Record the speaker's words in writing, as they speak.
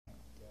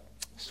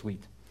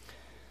Sweet.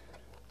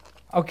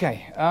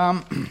 Okay.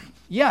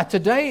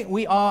 Today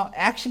we are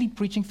actually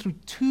preaching through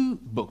two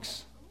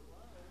books.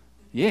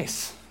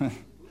 Yes.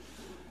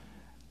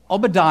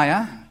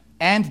 Obadiah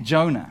and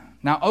Jonah.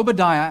 Now,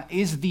 Obadiah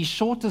is the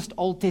shortest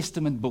Old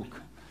Testament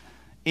book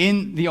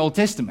in the Old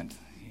Testament,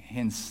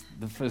 hence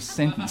the first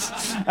sentence.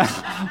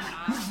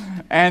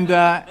 and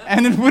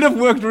it would have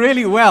worked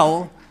really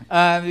well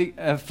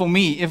for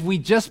me if we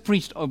just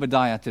preached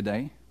Obadiah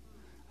today.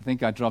 I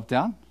think I dropped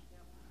out.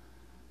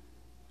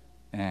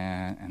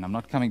 And I'm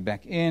not coming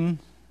back in.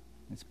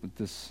 Let's put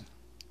this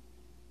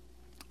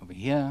over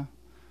here.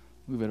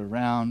 Move it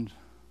around.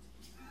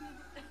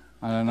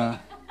 I don't know.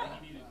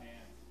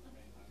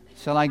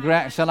 Shall I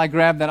grab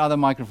that other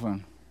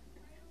microphone?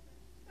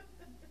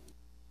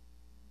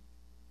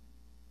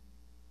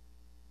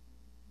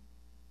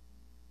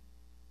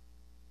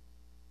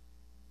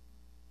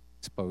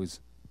 Expose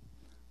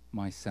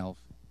myself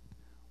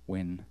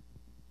when...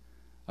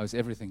 Oh, is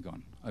everything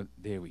gone? Oh,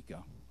 there we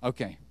go.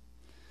 Okay.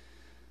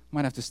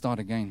 Might have to start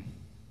again.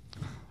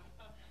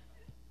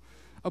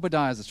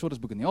 Obadiah is the shortest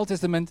book in the Old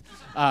Testament.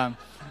 And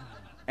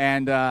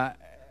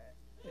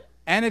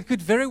it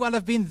could very well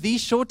have been the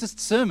shortest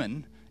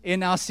sermon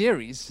in our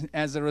series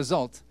as a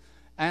result.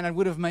 And it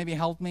would have maybe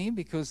helped me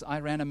because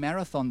I ran a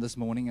marathon this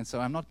morning, and so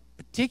I'm not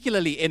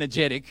particularly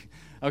energetic,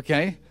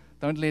 okay?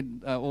 Don't let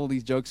all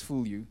these jokes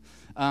fool you.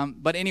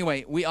 But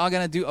anyway, we are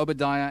going to do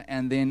Obadiah,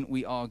 and then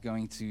we are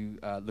going to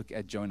look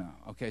at Jonah.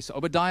 Okay, so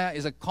Obadiah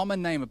is a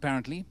common name,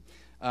 apparently.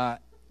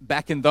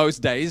 Back in those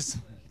days,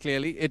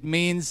 clearly. It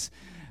means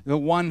the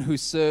one who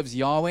serves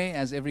Yahweh,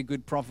 as every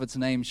good prophet's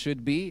name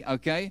should be,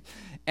 okay?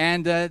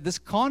 And this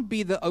can't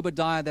be the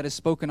Obadiah that is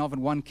spoken of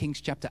in 1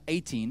 Kings chapter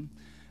 18,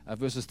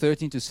 verses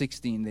 13 to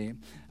 16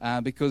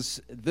 there,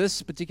 because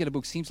this particular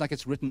book seems like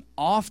it's written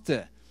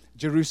after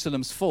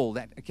Jerusalem's fall.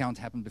 That account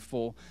happened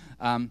before.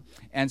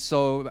 And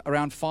so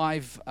around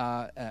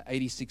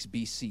 586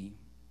 BC.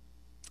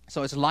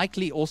 So it's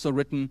likely also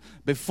written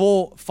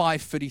before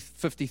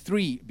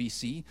 553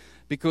 BC,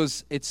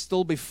 because it's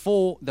still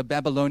before the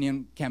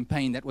Babylonian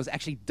campaign that was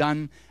actually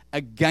done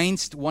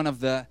against one of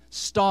the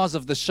stars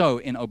of the show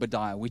in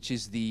Obadiah, which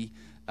is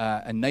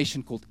a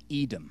nation called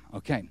Edom.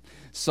 Okay,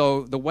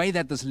 so the way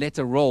that this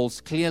letter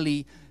rolls,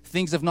 clearly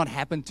things have not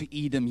happened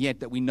to Edom yet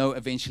that we know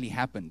eventually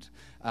happened.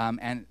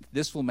 And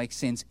this will make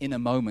sense in a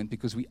moment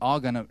because we are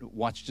going to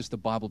watch just the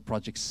Bible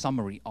Project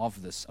summary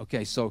of this.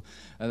 Okay, so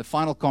the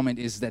final comment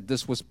is that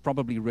this was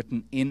probably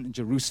written in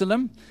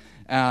Jerusalem.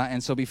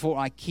 And so before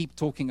I keep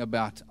talking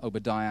about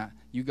Obadiah,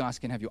 you guys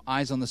can have your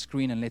eyes on the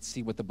screen and let's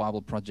see what the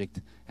Bible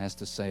Project has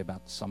to say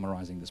about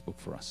summarizing this book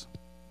for us.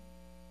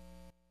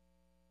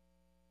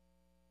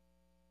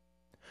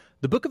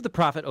 The book of the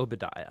prophet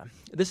Obadiah.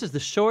 This is the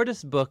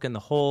shortest book in the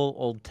whole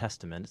Old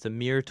Testament. It's a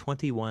mere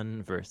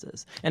 21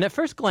 verses. And at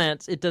first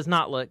glance, it does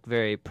not look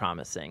very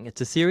promising.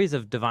 It's a series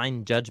of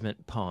divine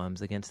judgment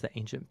poems against the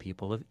ancient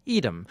people of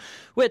Edom,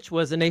 which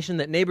was a nation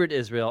that neighbored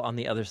Israel on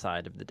the other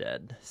side of the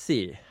Dead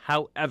Sea.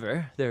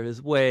 However, there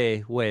is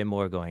way, way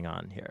more going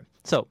on here.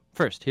 So,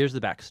 first, here's the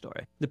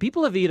backstory. The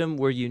people of Edom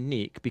were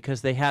unique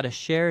because they had a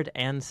shared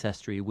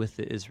ancestry with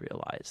the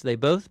Israelites. They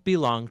both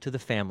belonged to the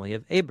family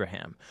of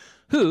Abraham,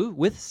 who,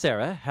 with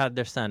Sarah, had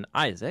their son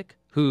Isaac,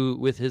 who,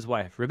 with his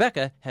wife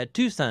Rebekah, had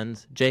two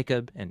sons,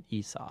 Jacob and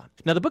Esau.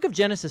 Now, the book of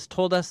Genesis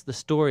told us the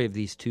story of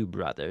these two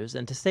brothers,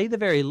 and to say the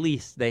very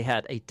least, they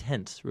had a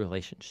tense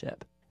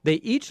relationship. They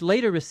each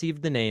later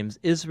received the names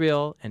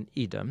Israel and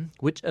Edom,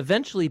 which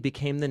eventually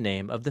became the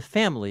name of the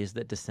families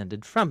that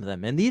descended from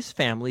them. And these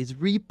families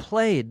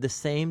replayed the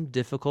same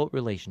difficult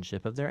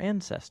relationship of their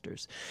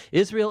ancestors.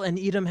 Israel and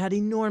Edom had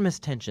enormous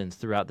tensions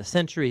throughout the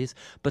centuries,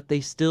 but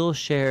they still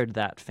shared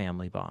that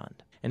family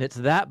bond. And it's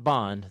that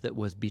bond that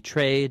was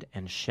betrayed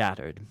and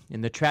shattered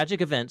in the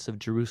tragic events of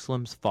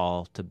Jerusalem's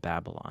fall to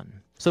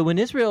Babylon. So when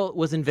Israel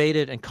was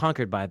invaded and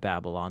conquered by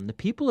Babylon, the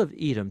people of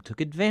Edom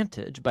took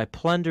advantage by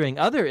plundering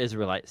other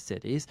Israelite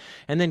cities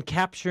and then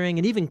capturing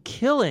and even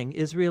killing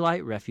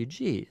Israelite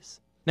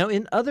refugees. Now,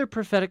 in other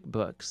prophetic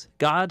books,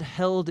 God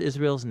held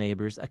Israel's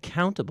neighbors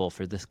accountable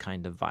for this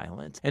kind of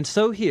violence. And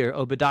so here,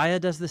 Obadiah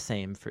does the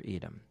same for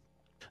Edom.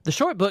 The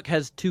short book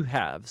has two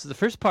halves. The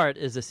first part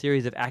is a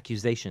series of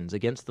accusations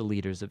against the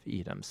leaders of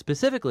Edom,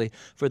 specifically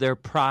for their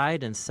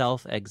pride and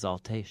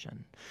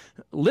self-exaltation.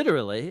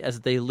 Literally, as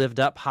they lived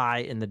up high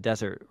in the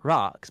desert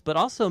rocks, but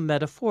also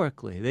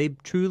metaphorically, they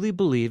truly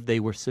believed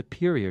they were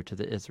superior to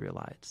the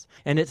Israelites.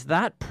 And it's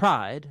that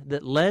pride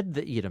that led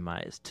the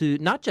Edomites to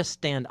not just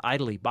stand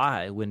idly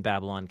by when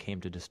Babylon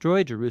came to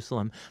destroy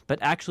Jerusalem, but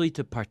actually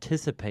to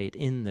participate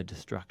in the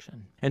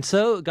destruction. And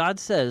so God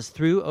says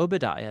through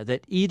Obadiah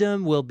that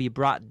Edom will be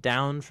brought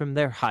down from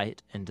their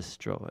height and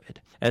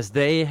destroyed. As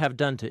they have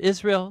done to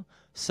Israel,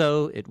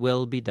 so it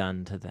will be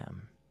done to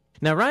them.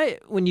 Now, right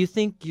when you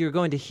think you're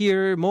going to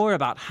hear more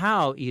about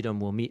how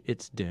Edom will meet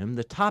its doom,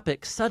 the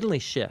topic suddenly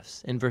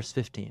shifts in verse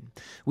 15.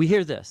 We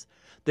hear this: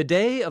 "The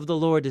day of the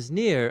Lord is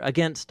near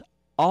against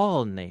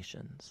all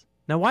nations."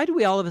 Now, why do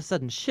we all of a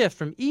sudden shift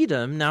from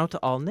Edom now to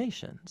all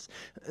nations?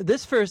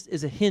 This first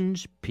is a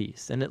hinge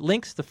piece, and it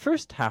links the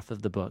first half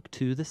of the book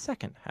to the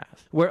second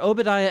half, where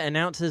Obadiah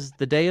announces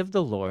the day of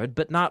the Lord,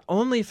 but not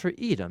only for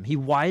Edom. He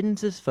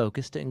widens his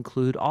focus to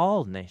include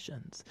all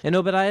nations. And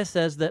Obadiah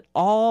says that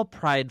all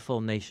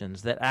prideful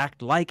nations that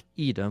act like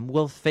Edom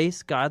will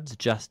face God's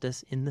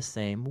justice in the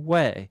same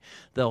way.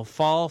 They'll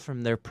fall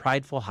from their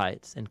prideful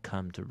heights and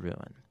come to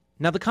ruin.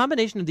 Now, the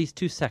combination of these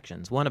two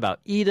sections, one about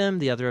Edom,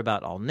 the other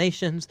about all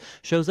nations,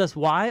 shows us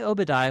why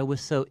Obadiah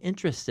was so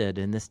interested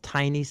in this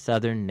tiny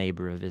southern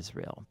neighbor of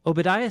Israel.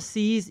 Obadiah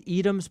sees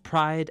Edom's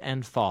pride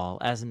and fall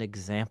as an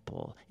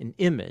example, an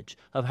image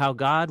of how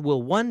God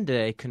will one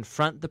day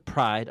confront the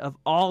pride of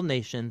all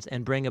nations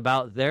and bring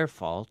about their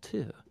fall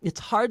too.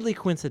 It's hardly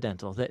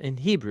coincidental that in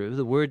Hebrew,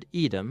 the word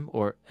Edom,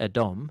 or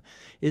Edom,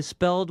 is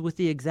spelled with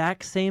the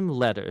exact same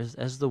letters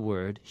as the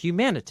word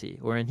humanity,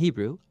 or in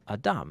Hebrew,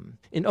 Adam.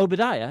 In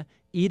Obadiah,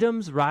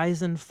 Edom's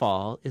rise and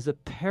fall is a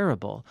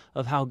parable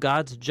of how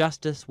God's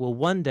justice will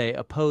one day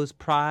oppose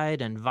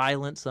pride and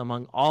violence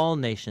among all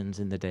nations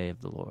in the day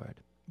of the Lord.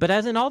 But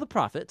as in all the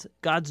prophets,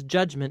 God's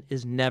judgment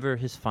is never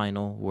his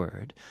final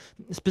word.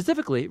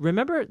 Specifically,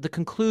 remember the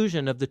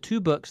conclusion of the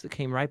two books that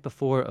came right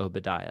before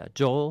Obadiah,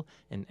 Joel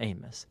and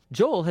Amos.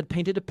 Joel had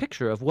painted a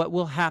picture of what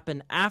will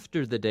happen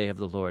after the day of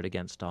the Lord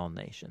against all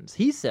nations.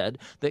 He said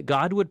that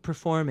God would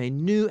perform a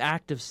new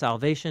act of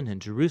salvation in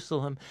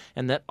Jerusalem,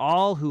 and that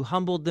all who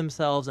humbled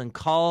themselves and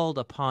called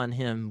upon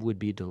him would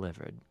be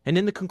delivered. And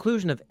in the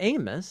conclusion of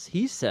Amos,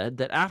 he said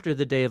that after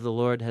the day of the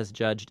Lord has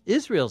judged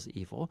Israel's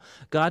evil,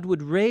 God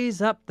would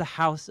raise up the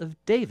house of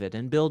David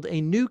and build a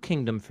new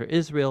kingdom for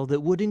Israel that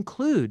would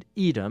include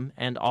Edom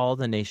and all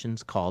the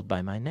nations called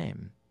by my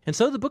name. And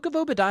so the book of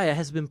Obadiah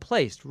has been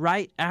placed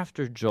right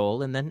after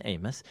Joel and then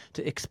Amos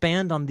to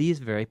expand on these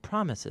very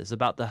promises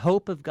about the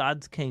hope of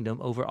God's kingdom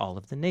over all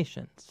of the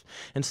nations.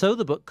 And so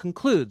the book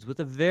concludes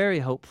with a very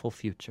hopeful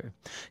future.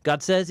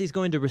 God says he's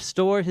going to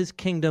restore his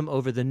kingdom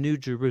over the New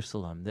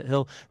Jerusalem, that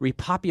he'll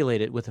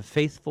repopulate it with a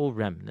faithful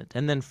remnant.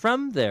 And then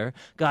from there,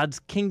 God's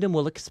kingdom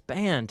will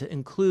expand to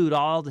include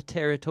all the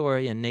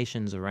territory and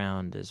nations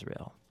around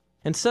Israel.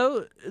 And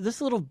so this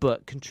little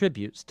book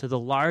contributes to the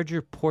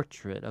larger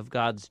portrait of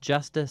God's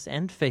justice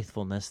and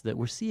faithfulness that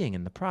we're seeing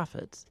in the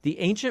prophets. The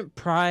ancient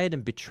pride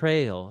and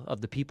betrayal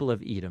of the people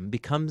of Edom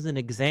becomes an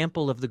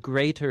example of the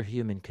greater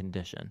human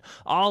condition,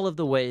 all of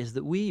the ways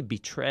that we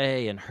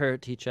betray and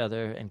hurt each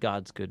other in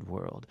God's good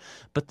world.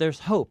 But there's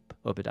hope,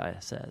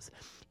 Obadiah says.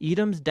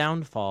 Edom's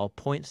downfall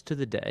points to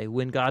the day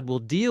when God will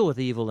deal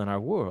with evil in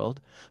our world,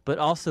 but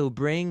also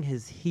bring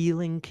his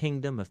healing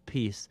kingdom of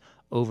peace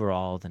over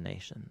all the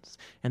nations.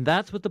 And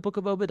that's what the book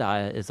of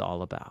Obadiah is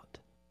all about.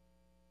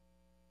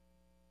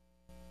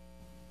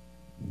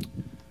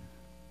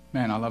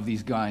 Man, I love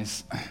these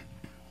guys.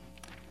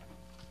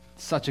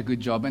 Such a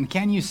good job. And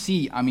can you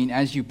see, I mean,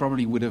 as you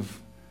probably would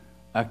have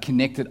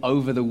connected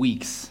over the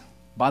weeks.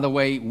 By the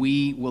way,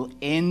 we will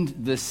end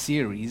this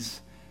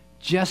series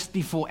just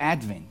before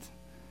Advent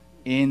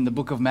in the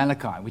book of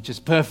Malachi, which is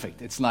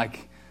perfect. It's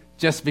like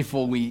just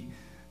before we...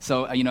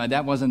 So,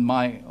 that wasn't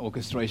my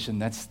orchestration.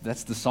 That's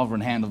the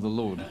sovereign hand of the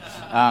Lord.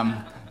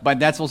 But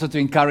that's also to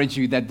encourage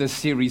you that this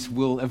series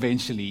will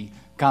eventually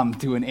come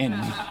to an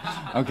end.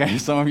 Okay,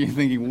 some of you are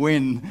thinking,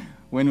 when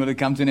will it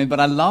come to an end?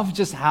 But I love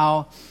just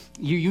how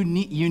you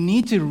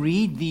need to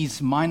read these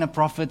minor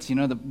prophets,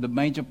 the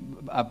major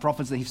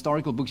prophets, the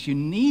historical books. You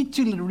need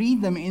to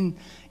read them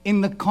in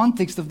the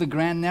context of the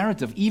grand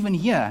narrative. Even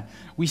here,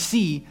 we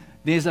see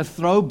there's a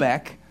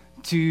throwback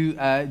to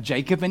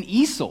Jacob and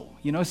Esau,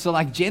 so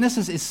like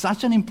Genesis is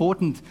such an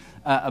important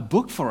a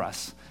book for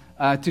us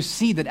to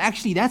see that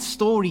actually that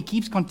story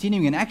keeps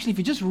continuing. And actually, if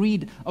you just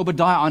read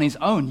Obadiah on his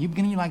own, you're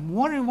going to be like,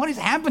 what is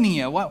happening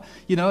here? Well,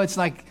 it's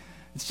like,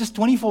 it's just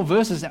 24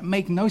 verses that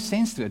make no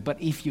sense to it.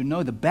 But if you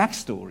know the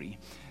backstory,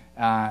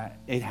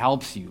 it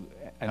helps you.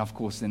 And of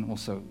course, then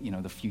also,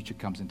 the future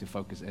comes into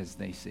focus, as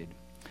they said.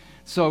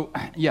 So,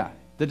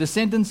 the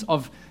descendants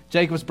of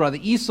Jacob's brother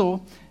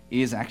Esau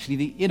is actually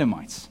the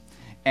Edomites.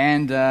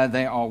 And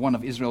they are one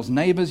of Israel's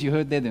neighbors. You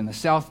heard that they're in the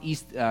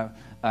southeast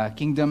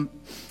kingdom.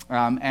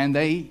 And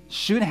they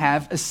should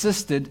have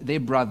assisted their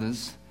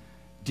brothers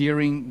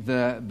during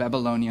the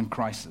Babylonian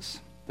crisis.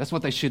 That's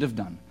what they should have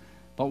done.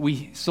 But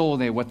we saw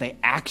there what they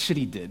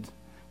actually did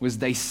was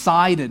they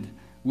sided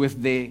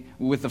with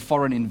the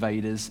foreign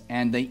invaders,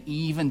 and they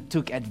even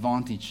took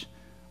advantage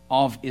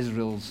of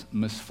Israel's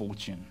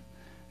misfortune.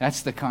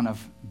 That's the kind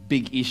of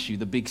big issue,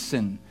 the big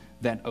sin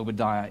that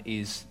Obadiah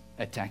is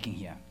attacking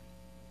here.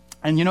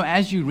 And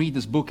as you read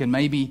this book, and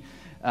maybe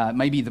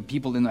the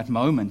people in that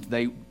moment,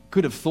 they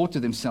could have thought to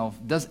themselves,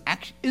 does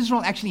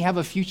Israel actually have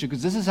a future?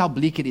 Because this is how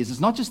bleak it is. It's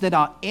not just that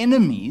our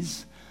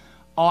enemies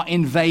are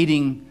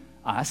invading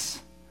us,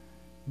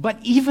 but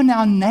even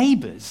our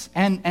neighbors,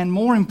 and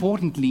more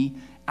importantly,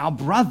 our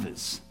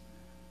brothers,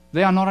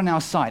 they are not on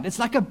our side. It's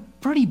like a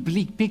pretty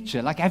bleak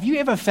picture. Like, have you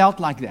ever felt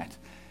like that?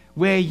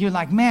 Where you're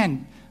like,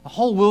 man, the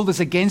whole world is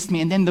against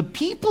me. And then the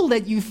people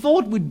that you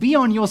thought would be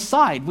on your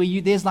side,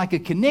 where there's like a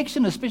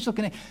connection, a special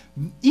connection,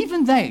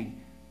 even they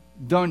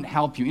don't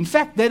help you. In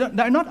fact, they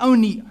not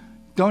only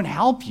don't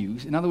help you,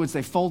 in other words,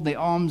 they fold their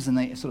arms and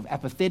they're sort of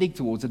apathetic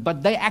towards it,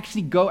 but they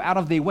actually go out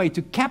of their way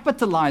to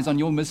capitalize on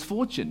your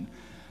misfortune.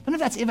 I don't know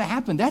if that's ever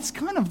happened. That's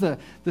kind of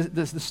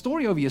the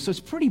story over here. So it's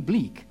pretty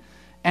bleak.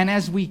 And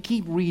as we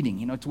keep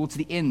reading, towards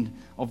the end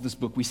of this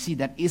book, we see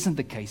that isn't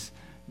the case,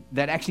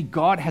 that actually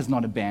God has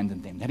not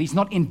abandoned them, that he's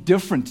not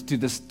indifferent to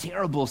this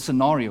terrible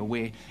scenario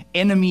where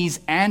enemies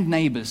and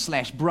neighbors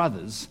 /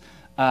 brothers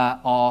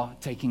are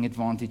taking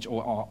advantage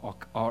or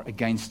are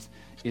against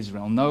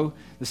Israel. No,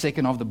 the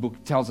second half of the book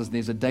tells us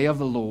there's a day of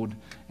the Lord,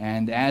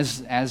 and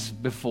as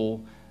before,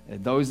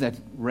 those that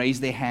raise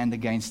their hand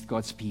against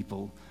God's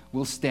people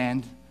will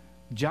stand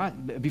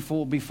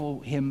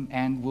before him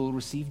and will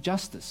receive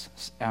justice.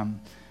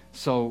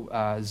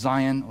 So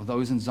Zion, or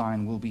those in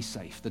Zion, will be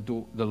safe.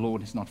 The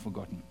Lord is not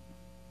forgotten.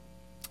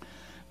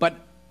 But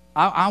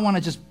I want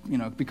to just,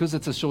 because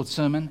it's a short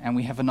sermon and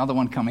we have another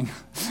one coming,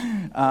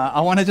 I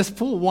want to just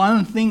pull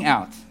one thing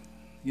out.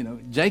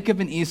 Jacob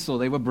and Esau,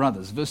 they were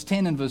brothers. Verse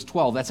 10 and verse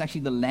 12, that's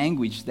actually the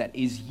language that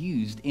is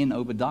used in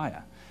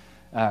Obadiah,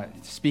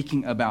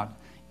 speaking about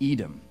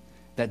Edom,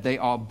 that they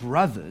are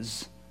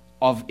brothers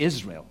of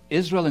Israel.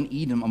 Israel and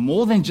Edom are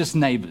more than just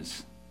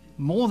neighbors.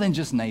 More than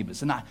just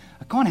neighbors. And I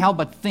can't help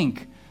but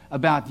think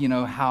about,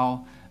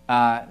 how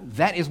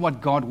that is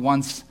what God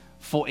wants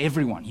for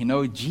everyone.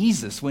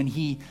 Jesus, when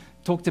he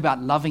talked about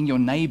loving your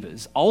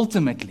neighbors,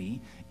 ultimately,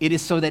 it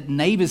is so that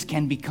neighbors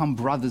can become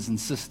brothers and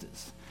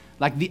sisters.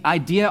 Like the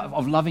idea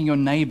of loving your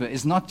neighbor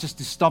is not just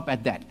to stop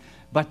at that,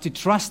 but to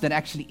trust that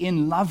actually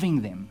in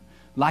loving them,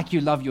 like you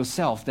love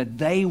yourself, that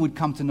they would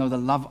come to know the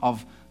love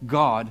of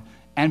God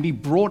and be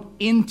brought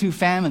into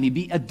family,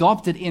 be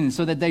adopted in,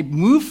 so that they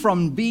move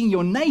from being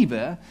your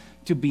neighbor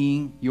to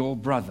being your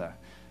brother.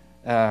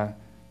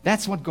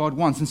 That's what God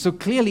wants. And so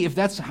clearly, if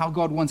that's how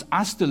God wants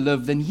us to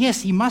live, then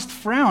yes, he must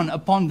frown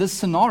upon this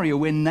scenario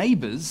where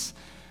neighbors,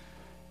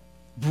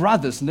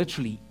 brothers,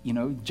 literally,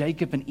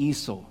 Jacob and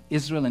Esau,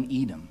 Israel and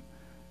Edom,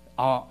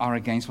 are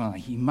against one another.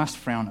 He must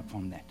frown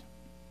upon that.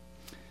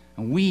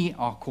 And we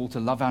are called to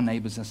love our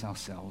neighbors as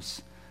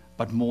ourselves,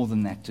 but more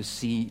than that, to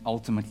see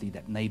ultimately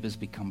that neighbors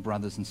become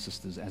brothers and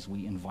sisters as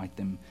we invite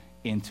them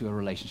into a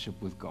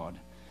relationship with God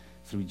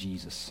through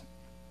Jesus.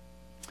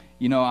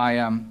 The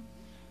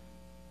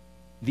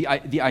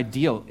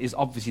ideal is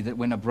obviously that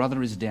when a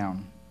brother is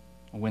down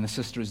or when a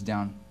sister is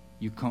down,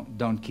 you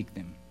don't kick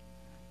them.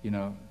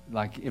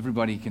 Like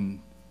everybody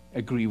can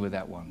agree with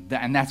that one.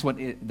 And that's what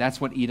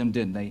Edom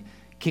did. They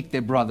kicked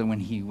their brother when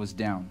he was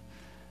down.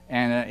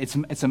 And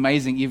it's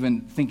amazing,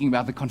 even thinking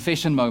about the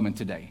confession moment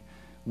today,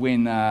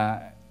 when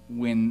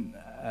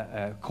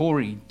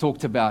Corey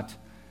talked about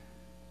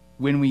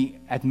when we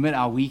admit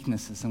our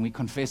weaknesses and we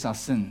confess our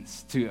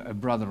sins to a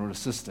brother or a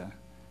sister.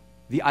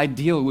 The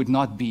ideal would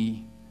not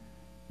be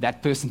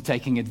that person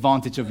taking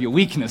advantage of your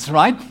weakness,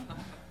 right?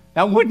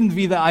 That wouldn't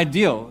be the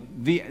ideal.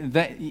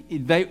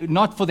 They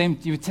not for them.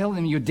 You tell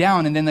them you're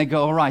down, and then they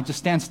go, "All right, just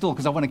stand still,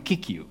 because I want to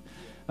kick you."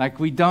 Like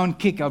we don't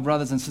kick our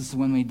brothers and sisters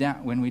when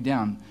we're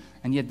down,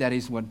 and yet that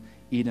is what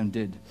Edom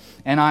did.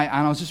 And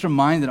I was just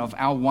reminded of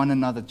our one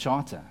another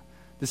charter.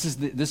 This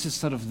is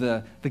sort of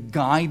the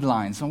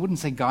guidelines. I wouldn't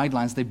say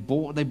guidelines.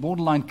 They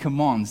borderline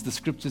commands the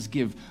scriptures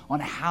give on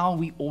how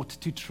we ought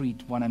to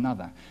treat one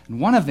another. And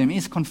one of them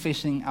is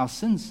confessing our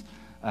sins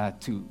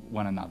to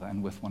one another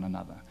and with one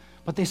another.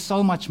 But there's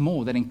so much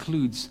more that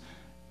includes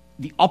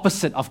the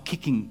opposite of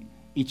kicking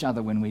each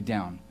other when we're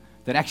down.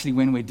 That actually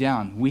when we're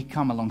down, we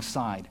come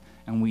alongside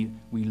and we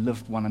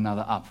lift one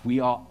another up. We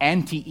are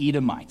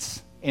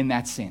anti-Edomites in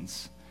that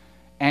sense.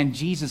 And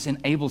Jesus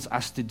enables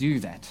us to do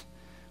that.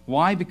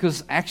 Why?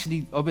 Because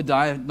actually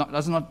Obadiah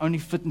does not only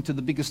fit into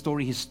the bigger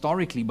story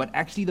historically, but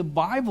actually the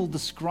Bible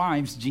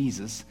describes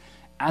Jesus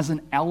as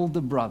an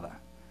elder brother,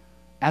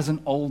 as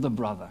an older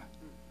brother.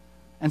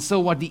 And so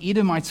what the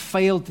Edomites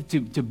failed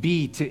to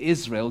be to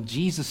Israel,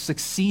 Jesus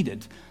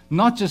succeeded,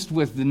 not just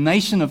with the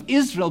nation of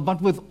Israel,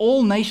 but with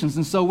all nations.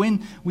 And so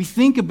when we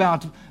think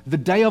about the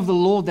day of the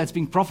Lord that's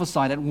being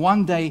prophesied, that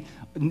one day,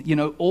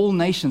 all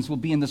nations will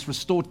be in this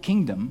restored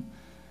kingdom,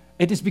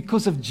 it is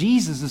because of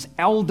Jesus'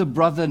 elder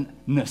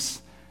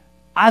brotherness,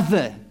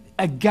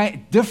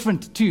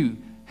 different to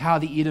how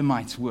the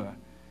Edomites were.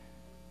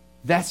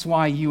 That's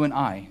why you and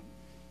I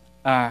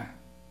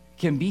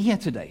can be here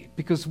today,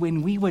 because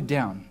when we were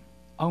down,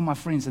 oh, my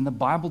friends, and the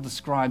Bible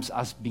describes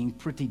us being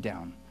pretty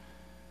down,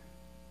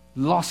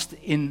 lost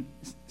in,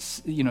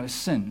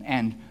 sin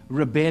and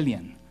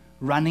rebellion,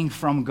 running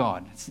from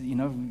God.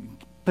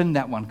 Pin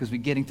that one because we're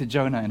getting to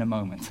Jonah in a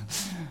moment.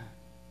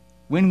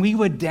 When we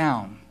were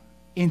down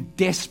in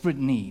desperate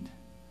need,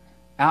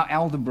 our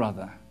elder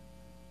brother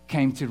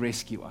came to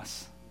rescue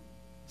us.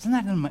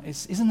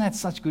 Isn't that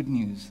such good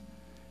news?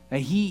 That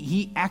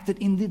he acted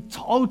in the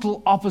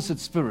total opposite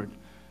spirit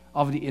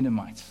of the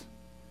Edomites.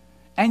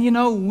 And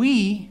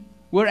we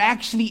were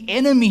actually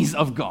enemies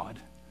of God.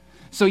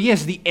 So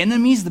yes, the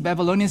enemies, the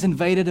Babylonians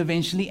invaded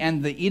eventually,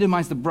 and the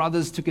Edomites, the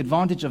brothers, took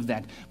advantage of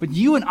that. But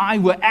you and I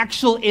were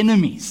actual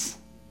enemies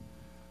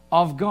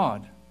of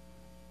God.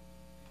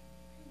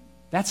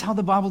 That's how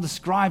the Bible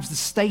describes the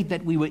state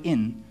that we were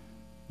in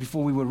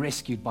before we were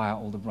rescued by our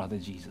older brother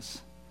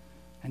Jesus.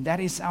 And that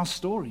is our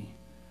story.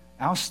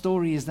 Our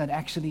story is that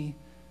actually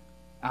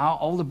our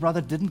older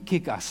brother didn't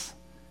kick us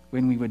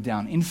when we were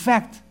down. In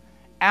fact,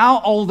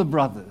 our older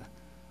brother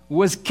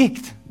was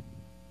kicked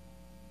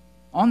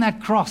on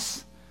that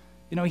cross.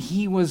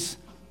 He was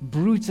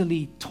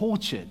brutally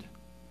tortured.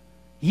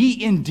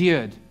 He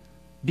endured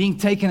being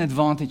taken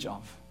advantage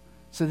of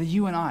so that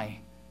you and I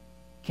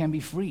can be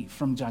free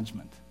from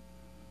judgment.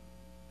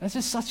 That's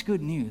just such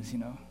good news,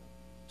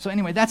 So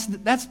anyway,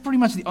 that's pretty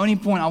much the only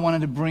point I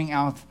wanted to bring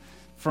out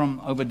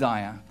from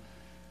Obadiah.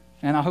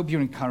 And I hope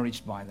you're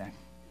encouraged by that.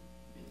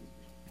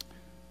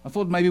 I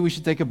thought maybe we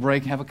should take a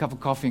break, have a cup of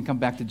coffee, and come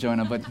back to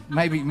Jonah, but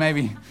maybe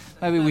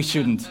we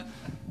shouldn't.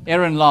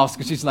 Erin laughs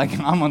because she's like,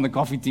 I'm on the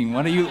coffee team.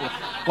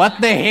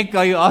 What the heck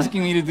are you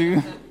asking me to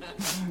do?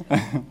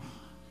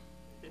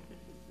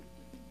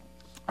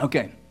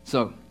 Okay,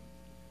 so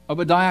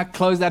Obadiah,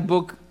 close that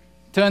book,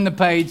 turn the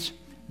page,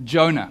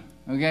 Jonah,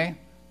 okay?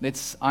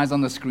 Let's eyes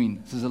on the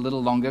screen. This is a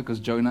little longer because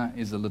Jonah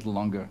is a little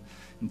longer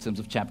in terms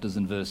of chapters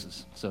and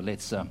verses. So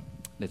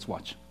let's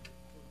watch.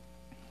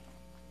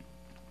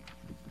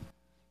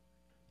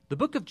 The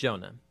book of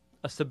Jonah,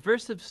 a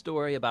subversive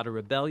story about a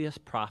rebellious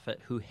prophet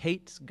who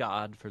hates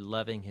God for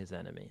loving his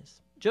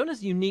enemies.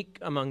 Jonah's unique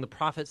among the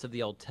prophets of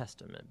the Old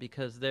Testament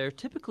because they're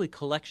typically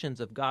collections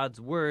of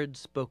God's words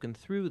spoken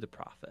through the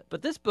prophet.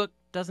 But this book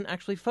doesn't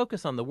actually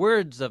focus on the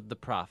words of the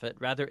prophet.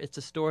 Rather, it's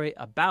a story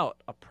about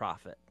a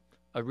prophet,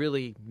 a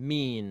really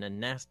mean and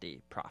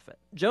nasty prophet.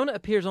 Jonah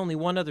appears only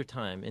one other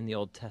time in the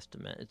Old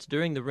Testament. It's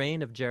during the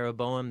reign of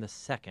Jeroboam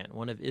II,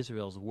 one of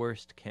Israel's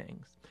worst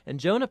kings. And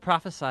Jonah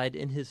prophesied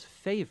in his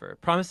favor,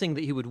 promising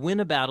that he would win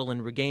a battle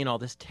and regain all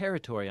this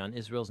territory on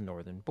Israel's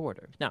northern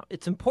border. Now,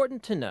 it's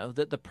important to know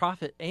that the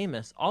prophet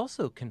Amos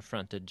also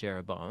confronted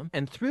Jeroboam,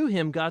 and through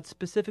him God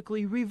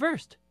specifically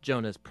reversed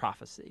Jonah's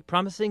prophecy,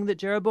 promising that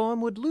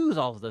Jeroboam would lose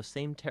all of those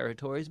same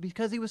territories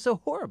because he was so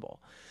horrible.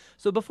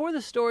 So before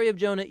the story of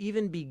Jonah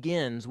even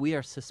begins, we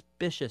are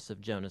suspicious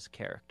of Jonah's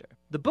character.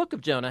 The book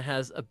of Jonah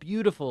has a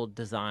beautiful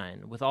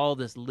design with all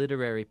this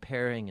literary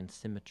pairing and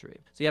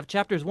symmetry. So you have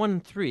chapters 1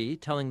 and 3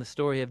 telling the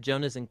story of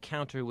Jonah's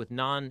encounter with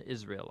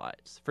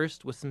non-Israelites,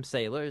 first with some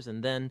sailors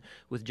and then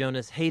with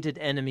Jonah's hated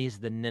enemies,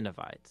 the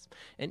Ninevites.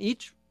 And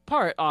each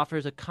part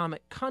offers a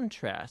comic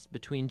contrast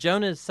between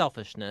Jonah's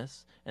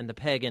selfishness and the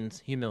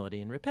pagans'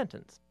 humility and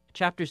repentance.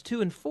 Chapters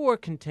 2 and 4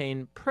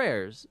 contain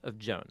prayers of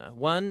Jonah.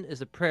 One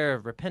is a prayer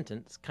of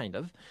repentance, kind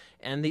of,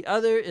 and the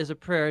other is a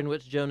prayer in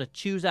which Jonah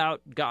chews out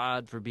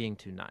God for being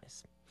too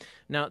nice.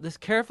 Now, this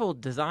careful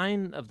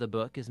design of the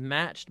book is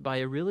matched by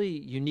a really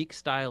unique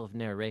style of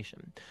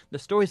narration. The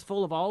story's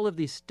full of all of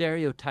these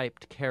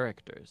stereotyped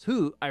characters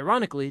who,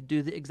 ironically,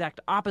 do the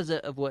exact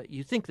opposite of what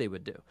you think they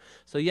would do.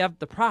 So you have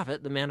the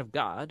prophet, the man of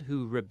God,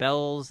 who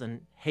rebels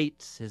and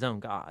hates his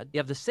own God. You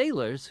have the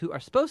sailors who are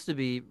supposed to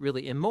be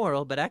really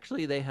immoral, but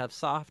actually they have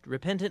soft,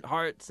 repentant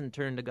hearts and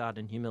turn to God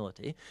in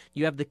humility.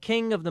 You have the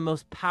king of the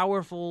most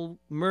powerful,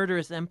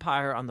 murderous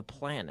empire on the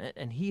planet,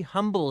 and he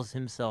humbles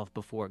himself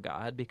before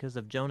God because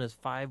of Jonah's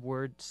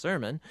 5-word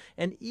sermon,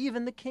 and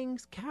even the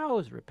king's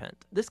cows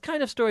repent. This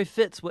kind of story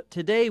fits what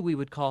today we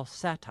would call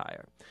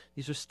satire.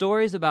 These are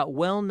stories about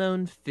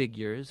well-known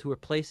figures who are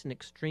placed in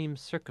extreme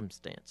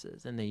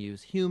circumstances, and they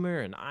use humor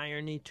and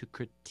irony to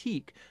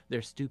critique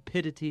their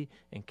stupidity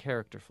and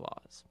character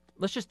flaws.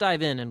 Let's just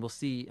dive in and we'll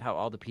see how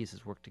all the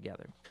pieces work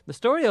together. The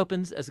story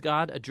opens as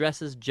God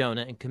addresses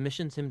Jonah and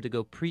commissions him to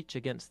go preach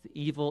against the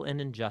evil and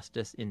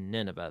injustice in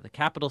Nineveh, the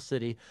capital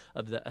city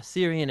of the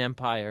Assyrian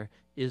Empire,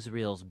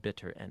 Israel's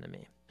bitter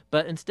enemy.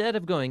 But instead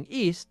of going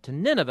east to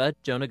Nineveh,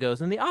 Jonah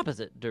goes in the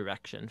opposite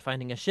direction,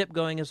 finding a ship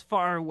going as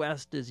far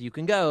west as you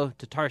can go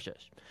to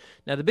Tarshish.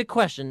 Now the big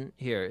question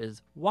here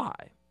is why?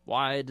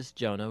 Why does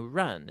Jonah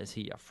run? Is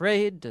he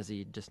afraid? Does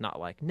he just not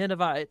like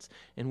Ninevites?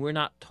 And we're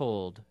not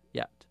told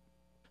yet.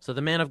 So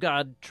the man of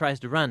God tries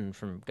to run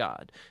from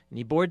God, and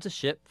he boards a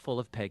ship full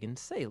of pagan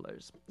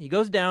sailors. He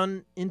goes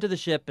down into the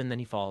ship, and then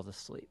he falls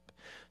asleep.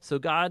 So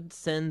God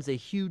sends a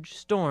huge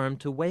storm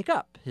to wake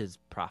up his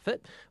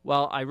prophet,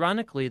 while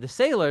ironically the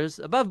sailors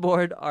above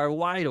board are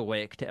wide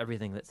awake to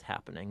everything that's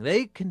happening.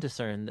 They can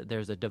discern that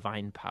there's a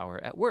divine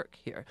power at work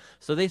here.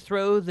 So they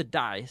throw the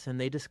dice,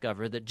 and they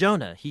discover that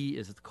Jonah, he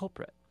is the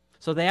culprit.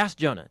 So they ask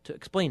Jonah to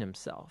explain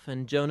himself,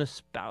 and Jonah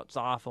spouts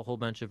off a whole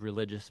bunch of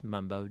religious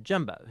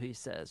mumbo-jumbo. He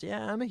says,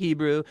 yeah, I'm a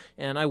Hebrew,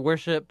 and I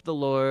worship the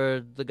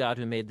Lord, the God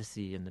who made the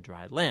sea and the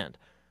dry land.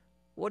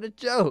 What a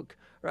joke,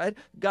 right?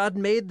 God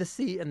made the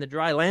sea and the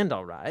dry land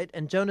all right,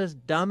 and Jonah's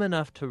dumb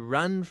enough to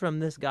run from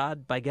this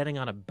God by getting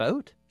on a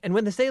boat? And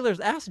when the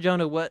sailors ask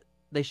Jonah what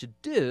they should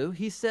do,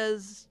 he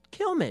says,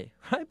 kill me,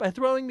 right, by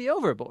throwing me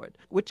overboard,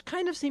 which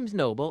kind of seems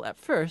noble at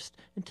first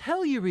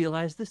until you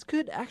realize this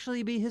could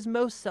actually be his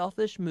most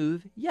selfish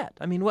move yet.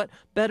 I mean, what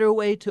better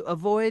way to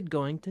avoid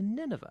going to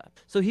Nineveh?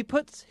 So he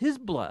puts his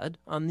blood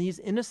on these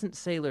innocent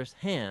sailors'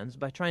 hands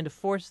by trying to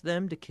force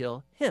them to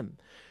kill him.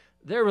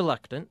 They're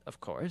reluctant, of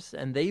course,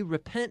 and they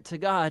repent to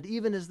God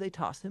even as they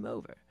toss him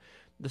over.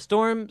 The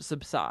storm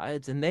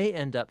subsides, and they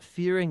end up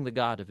fearing the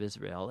God of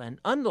Israel, and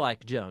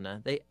unlike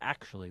Jonah, they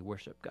actually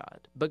worship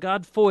God. But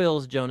God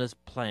foils Jonah's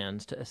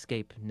plans to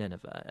escape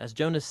Nineveh. As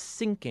Jonah's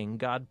sinking,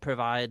 God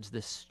provides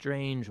this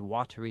strange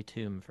watery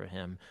tomb for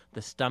him,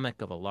 the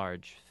stomach of a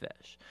large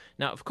fish.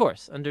 Now, of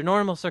course, under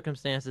normal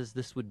circumstances,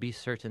 this would be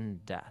certain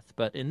death,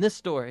 but in this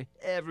story,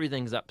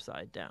 everything's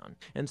upside down.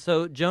 And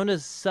so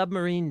Jonah's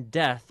submarine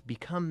death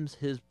becomes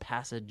his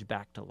passage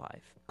back to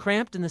life.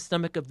 Cramped in the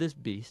stomach of this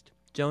beast,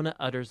 Jonah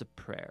utters a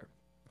prayer,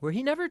 where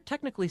he never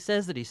technically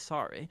says that he's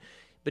sorry,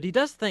 but he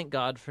does thank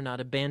God for not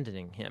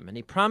abandoning him, and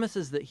he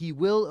promises that he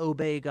will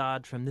obey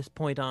God from this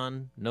point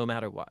on, no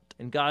matter what.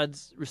 And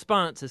God's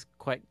response is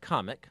quite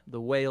comic. The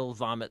whale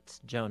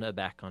vomits Jonah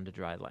back onto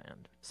dry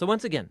land. So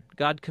once again,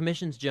 God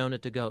commissions Jonah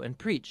to go and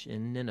preach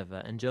in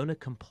Nineveh, and Jonah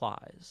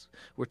complies.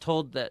 We're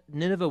told that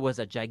Nineveh was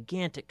a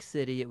gigantic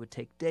city. It would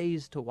take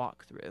days to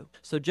walk through.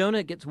 So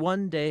Jonah gets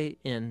one day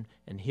in,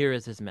 and here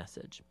is his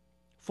message.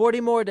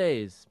 40 more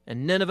days,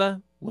 and Nineveh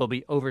will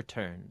be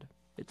overturned.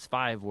 It's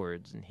 5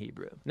 words in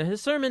Hebrew. Now, his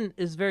sermon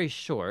is very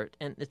short,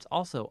 and it's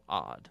also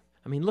odd.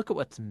 I mean, look at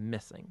what's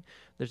missing.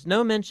 There's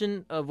no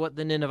mention of what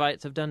the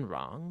Ninevites have done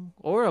wrong,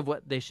 or of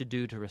what they should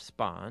do to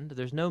respond.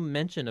 There's no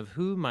mention of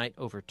who might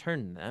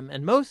overturn them,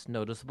 and most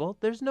noticeable,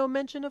 there's no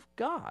mention of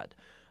God.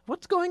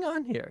 What's going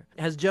on here?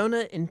 Has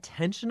Jonah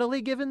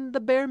intentionally given the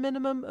bare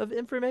minimum of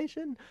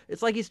information?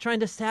 It's like he's trying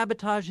to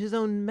sabotage his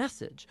own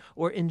message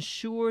or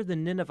ensure the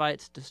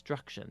Ninevites'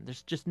 destruction.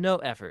 There's just no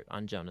effort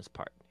on Jonah's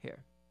part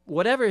here.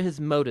 Whatever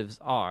his motives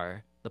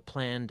are, the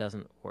plan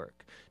doesn't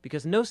work,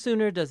 because no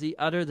sooner does he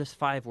utter this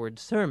 5-word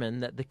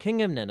sermon that the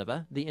king of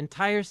Nineveh, the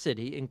entire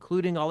city,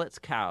 including all its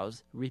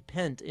cows,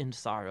 repent in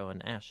sorrow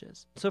and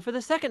ashes. So for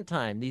the second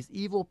time, these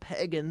evil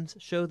pagans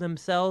show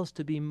themselves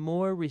to be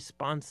more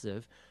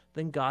responsive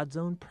than God's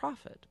own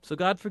prophet. So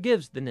God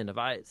forgives the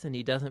Ninevites, and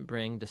he doesn't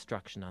bring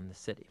destruction on the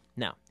city.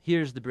 Now,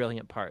 here's the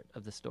brilliant part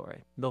of the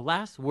story. The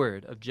last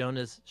word of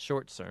Jonah's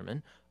short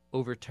sermon,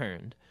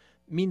 overturned,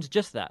 means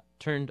just that,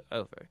 turned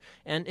over.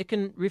 And it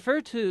can refer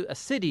to a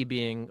city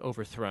being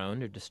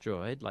overthrown or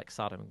destroyed, like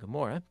Sodom and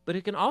Gomorrah, but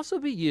it can also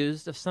be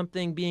used of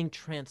something being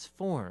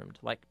transformed,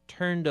 like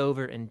turned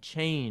over and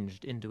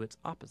changed into its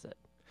opposite.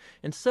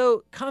 And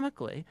so,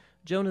 comically,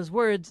 Jonah's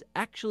words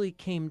actually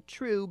came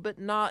true, but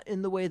not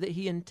in the way that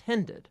he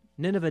intended.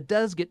 Nineveh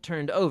does get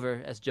turned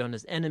over as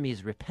Jonah's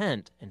enemies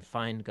repent and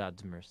find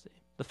God's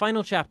mercy. The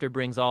final chapter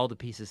brings all the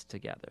pieces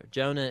together.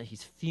 Jonah,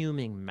 he's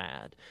fuming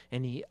mad,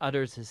 and he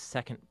utters his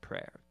second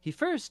prayer. He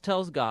first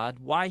tells God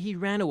why he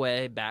ran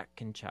away back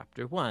in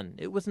chapter 1.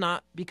 It was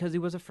not because he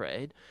was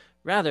afraid.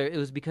 Rather, it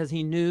was because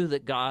he knew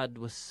that God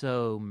was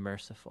so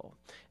merciful.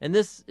 And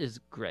this is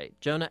great.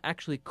 Jonah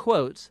actually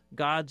quotes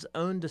God's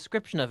own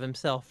description of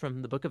himself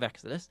from the book of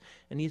Exodus,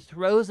 and he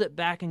throws it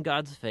back in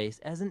God's face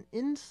as an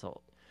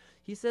insult.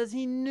 He says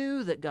he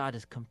knew that God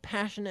is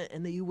compassionate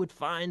and that he would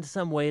find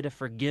some way to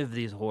forgive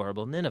these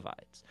horrible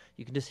Ninevites.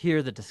 You can just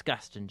hear the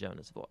disgust in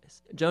Jonah's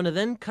voice. Jonah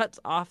then cuts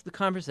off the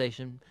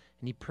conversation,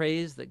 and he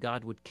prays that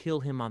God would kill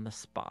him on the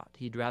spot.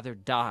 He'd rather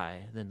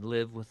die than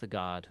live with the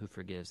God who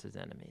forgives his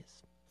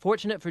enemies.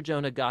 Fortunate for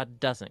Jonah, God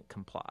doesn't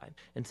comply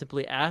and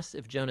simply asks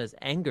if Jonah's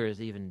anger is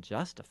even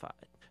justified.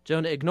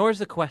 Jonah ignores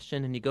the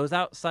question, and he goes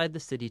outside the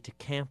city to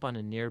camp on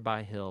a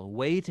nearby hill,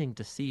 waiting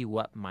to see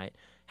what might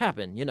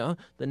happen. You know,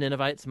 the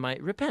Ninevites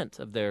might repent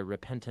of their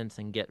repentance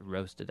and get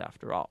roasted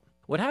after all.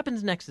 What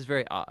happens next is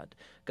very odd.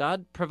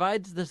 God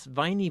provides this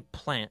viney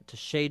plant to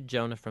shade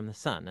Jonah from the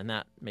sun, and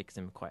that makes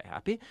him quite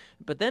happy.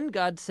 But then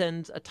God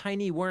sends a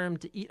tiny worm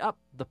to eat up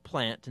the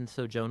plant, and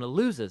so Jonah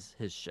loses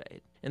his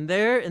shade. And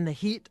there, in the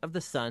heat of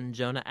the sun,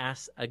 Jonah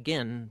asks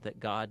again that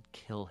God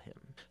kill him.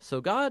 So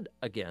God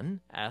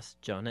again asks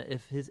Jonah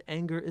if his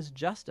anger is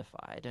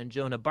justified, and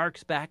Jonah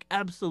barks back,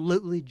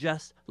 "Absolutely,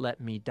 just let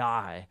me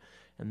die."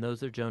 And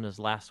those are Jonah's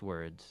last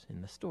words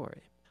in the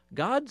story.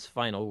 God's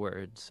final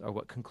words are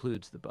what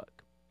concludes the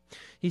book.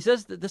 He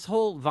says that this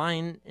whole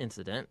vine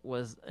incident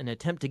was an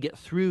attempt to get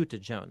through to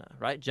Jonah,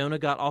 right? Jonah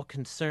got all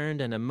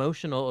concerned and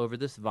emotional over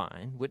this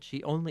vine, which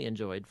he only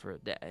enjoyed for a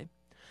day.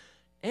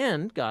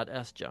 And God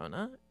asked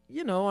Jonah,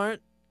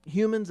 aren't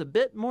humans a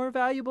bit more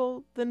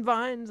valuable than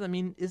vines? I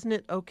mean, isn't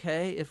it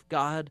okay if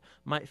God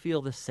might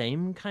feel the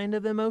same kind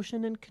of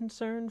emotion and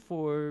concern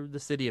for the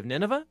city of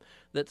Nineveh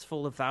that's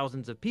full of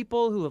thousands of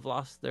people who have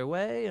lost their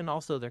way and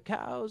also their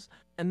cows?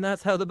 And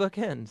that's how the book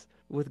ends,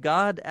 with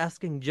God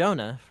asking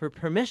Jonah for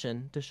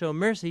permission to show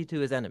mercy to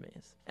his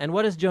enemies. And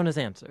what is Jonah's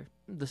answer?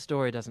 The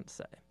story doesn't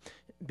say,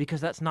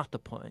 because that's not the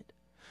point.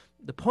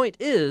 The point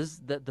is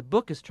that the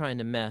book is trying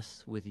to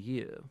mess with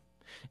you.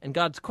 And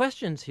God's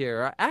questions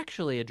here are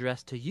actually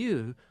addressed to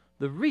you,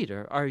 The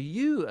reader, are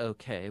you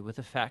okay with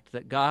the fact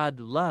that God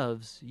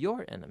loves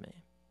your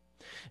enemy?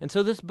 And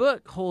so this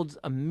book holds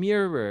a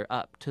mirror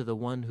up to the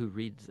one who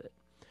reads it.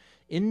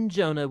 In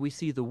Jonah, we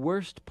see the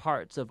worst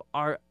parts of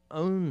our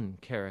own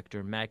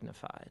character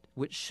magnified,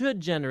 which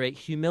should generate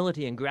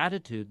humility and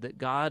gratitude that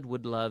God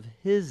would love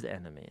his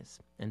enemies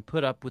and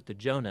put up with the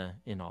Jonah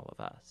in all of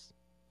us.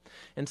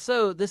 And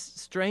so this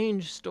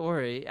strange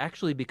story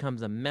actually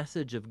becomes a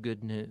message of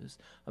good news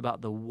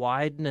about the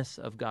wideness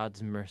of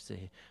God's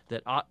mercy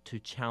that ought to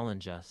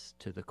challenge us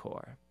to the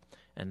core.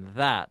 And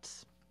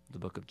that's the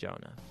book of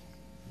Jonah.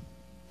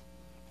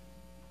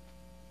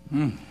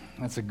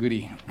 That's a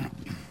goodie.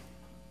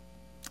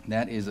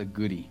 That is a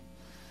goodie.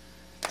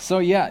 So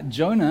yeah,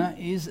 Jonah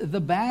is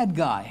the bad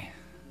guy.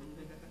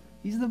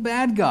 He's the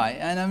bad guy.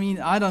 And I mean,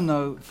 I don't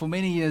know, for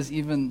many years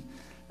even,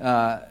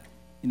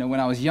 when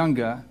I was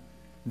younger,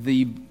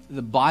 the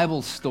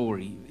Bible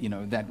story,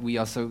 that we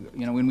are so,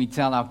 when we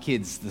tell our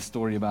kids the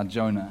story about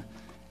Jonah,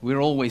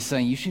 we're always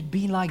saying, you should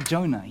be like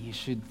Jonah. You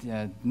should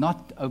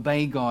not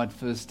obey God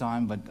first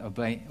time, but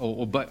obey,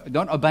 or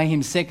don't obey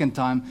him second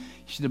time.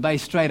 You should obey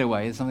straight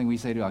away. It's something we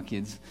say to our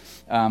kids.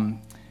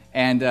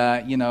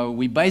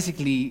 We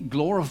basically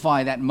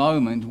glorify that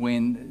moment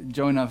when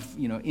Jonah,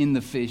 in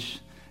the fish,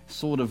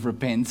 sort of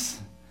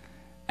repents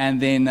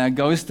and then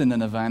goes to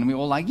Nineveh. And we're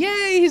all like,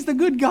 yay, he's the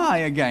good guy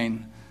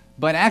again.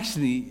 But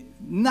actually,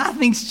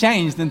 nothing's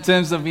changed in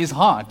terms of his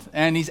heart.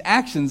 And his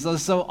actions are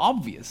so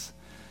obvious.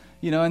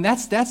 And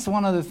that's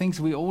one of the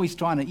things we always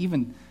try to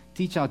even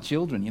teach our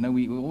children.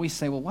 We always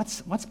say, well,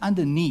 what's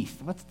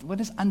underneath? What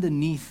is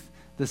underneath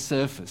the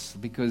surface?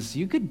 Because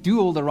you could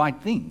do all the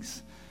right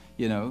things.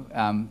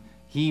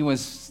 He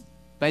was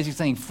basically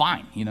saying,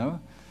 fine,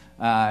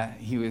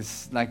 he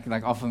was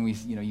like often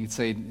you'd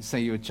say to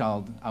your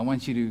child, I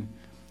want you to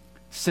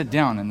sit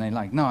down. And they're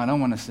like, no, I don't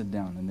want to sit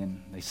down. And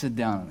then they sit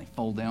down and they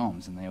fold their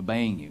arms and they're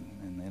obeying you.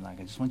 And they're like,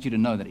 I just want you to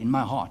know that in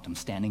my heart, I'm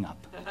standing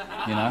up,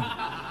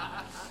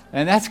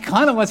 And that's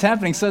kind of what's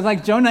happening. So it's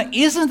like Jonah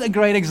isn't a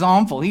great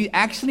example. He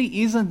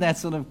actually isn't that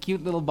sort of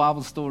cute little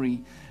Bible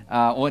story,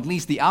 or at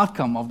least the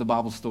outcome of the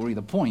Bible story,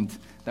 the point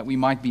that we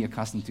might be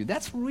accustomed to.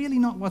 That's really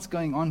not what's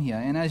going on here.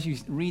 And as you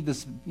read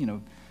this,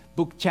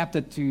 book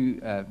chapter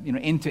to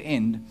end to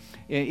end,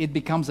 it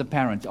becomes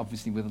apparent,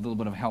 obviously, with a little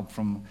bit of help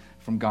from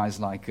guys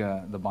like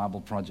the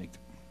Bible Project.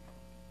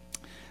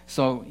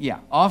 So yeah,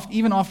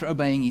 even after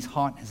obeying, his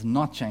heart has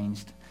not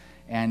changed.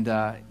 And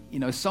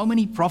so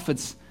many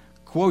prophets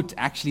quote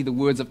actually the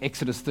words of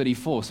Exodus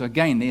 34. So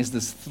again, there's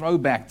this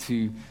throwback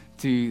to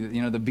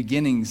the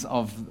beginnings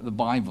of the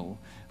Bible,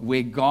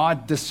 where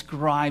God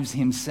describes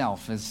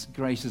himself as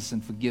gracious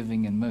and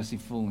forgiving and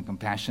merciful and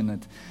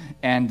compassionate.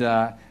 And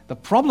the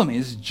problem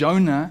is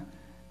Jonah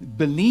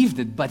believed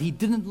it, but he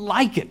didn't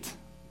like it.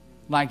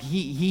 Like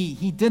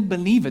he did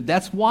believe it.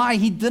 That's why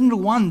he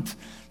didn't want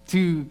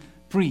to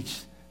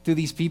preach to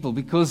these people,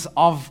 because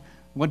of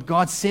what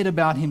God said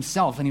about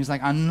himself. And he was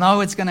like, I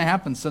know it's going to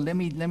happen, so let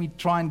me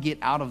try and get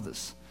out of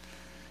this.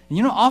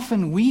 And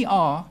often we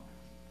are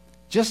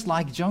just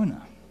like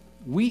Jonah.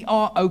 We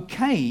are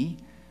okay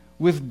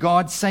with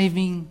God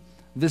saving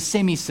the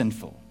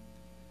semi-sinful.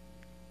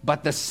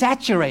 But the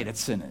saturated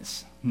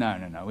sinners,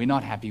 no, we're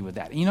not happy with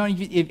that.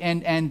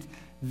 And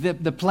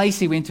the place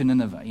he went to,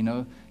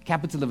 Nineveh,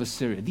 capital of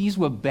Assyria, these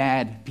were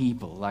bad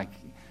people. Like,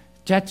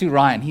 chat to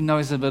Ryan, he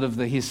knows a bit of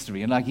the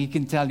history, and he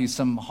can tell you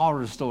some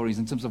horror stories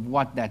in terms of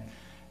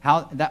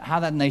how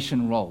that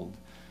nation rolled.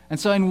 And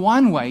so in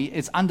one way,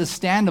 it's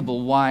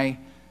understandable why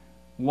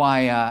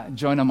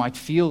Jonah might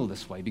feel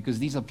this way, because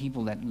these are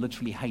people that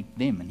literally hate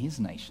them and his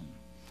nation.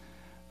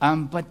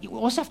 But you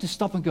also have to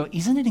stop and go,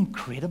 isn't it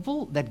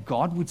incredible that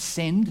God would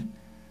send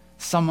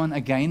someone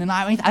again? And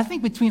I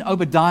think between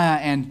Obadiah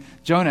and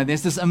Jonah,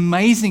 there's this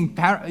amazing,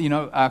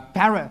 not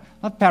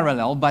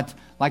parallel, but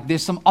like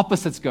there's some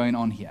opposites going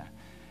on here.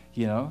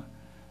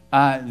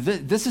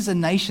 This is a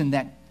nation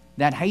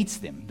that hates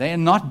them. They are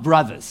not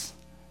brothers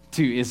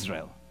to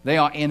Israel. They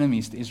are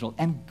enemies to Israel.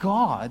 And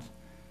God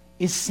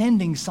is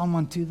sending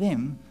someone to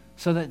them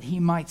so that he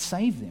might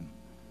save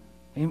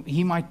them.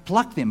 He might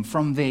pluck them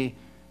from their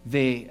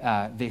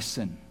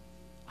sin.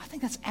 I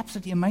think that's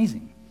absolutely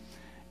amazing.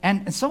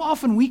 And so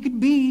often we could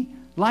be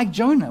like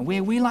Jonah,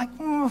 where we're like,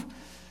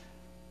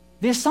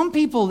 there's some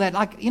people that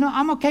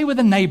I'm okay with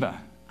a neighbor.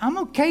 I'm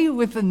okay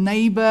with a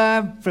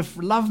neighbor,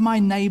 love my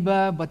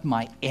neighbor, but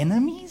my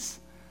enemies?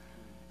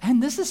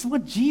 And this is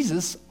what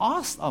Jesus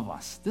asked of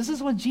us. This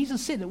is what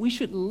Jesus said, that we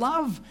should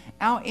love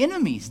our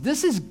enemies.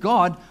 This is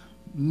God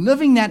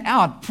living that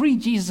out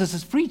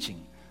pre-Jesus'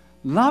 preaching,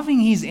 loving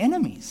his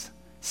enemies,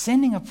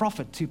 sending a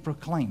prophet to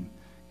proclaim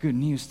good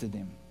news to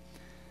them.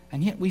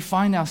 And yet we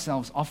find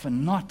ourselves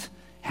often not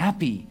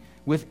happy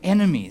with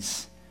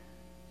enemies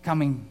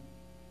coming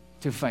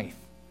to faith.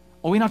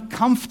 Or we're not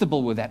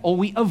comfortable with that. Or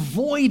we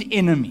avoid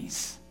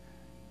enemies.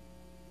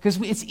 Because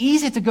it's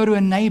easier to go to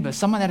a neighbor,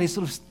 someone that is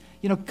sort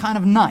of, kind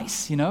of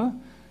nice,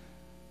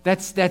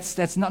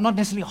 That's not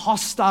necessarily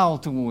hostile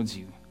towards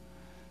you.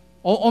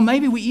 Or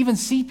maybe we even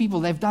see people,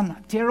 they've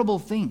done terrible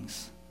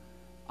things.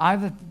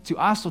 either to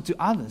us or to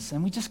others.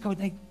 And we just go,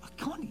 I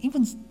can't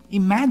even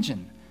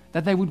imagine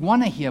that they would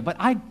want to hear. But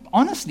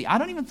honestly, I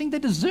don't even think they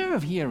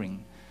deserve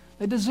hearing.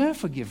 They deserve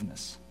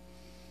forgiveness.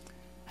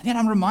 And then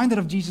I'm reminded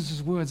of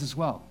Jesus' words as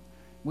well,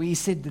 where he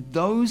said that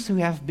those who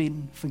have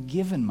been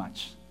forgiven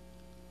much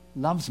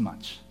loves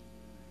much.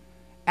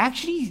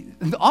 Actually,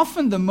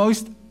 often the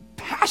most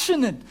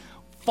passionate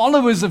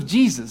followers of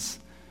Jesus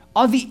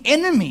are the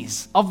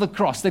enemies of the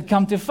cross that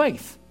come to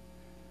faith.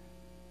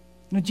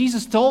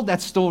 Jesus told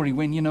that story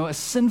when, a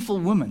sinful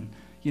woman,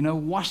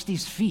 washed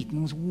his feet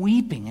and was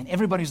weeping. And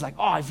everybody was like,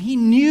 oh, if he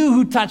knew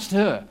who touched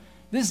her,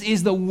 this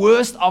is the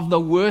worst of the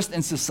worst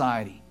in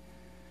society.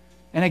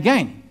 And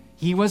again,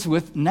 he was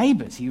with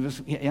neighbors. He was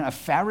a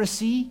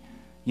Pharisee,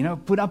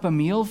 put up a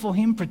meal for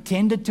him,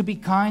 pretended to be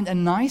kind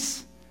and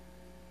nice.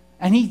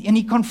 And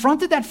he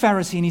confronted that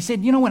Pharisee and he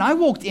said, when I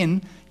walked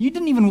in, you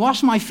didn't even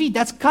wash my feet.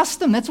 That's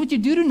custom. That's what you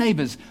do to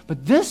neighbors.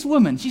 But this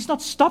woman, she's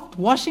not stopped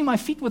washing my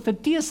feet with her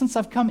tears since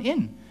I've come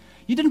in.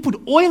 You didn't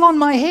put oil on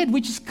my head,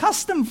 which is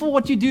custom for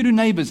what you do to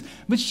neighbors.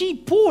 But she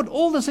poured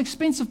all this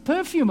expensive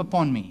perfume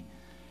upon me.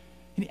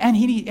 And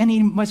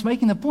he was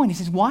making the point. He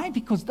says, why?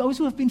 Because those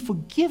who have been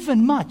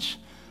forgiven much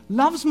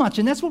loves much.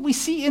 And that's what we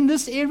see in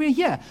this area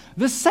here.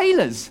 The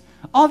sailors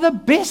are the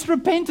best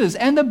repenters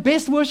and the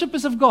best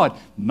worshippers of God.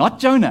 Not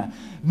Jonah.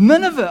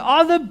 Nineveh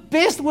are the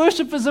best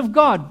worshippers of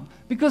God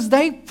because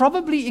they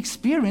probably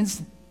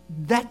experienced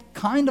that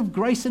kind of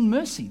grace and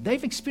mercy.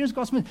 They've experienced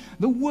God's mercy.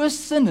 The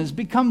worst sinners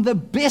become the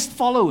best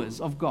followers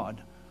of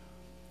God.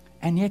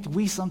 And yet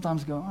we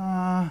sometimes go,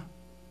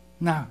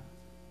 no,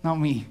 not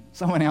me,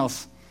 someone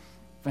else,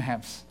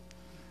 perhaps.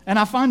 And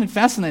I find it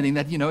fascinating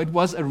that, it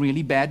was a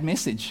really bad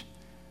message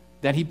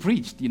that he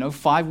preached,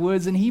 5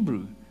 words in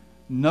Hebrew.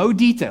 No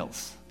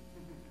details.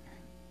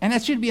 And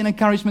that should be an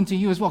encouragement to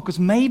you as well, because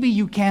maybe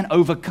you can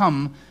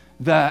overcome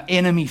the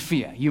enemy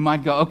fear. You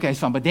might go, okay, it's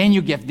fine, but then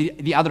you get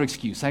the other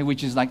excuse,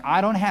 which is like,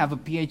 I don't have a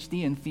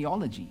PhD in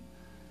theology.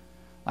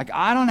 Like,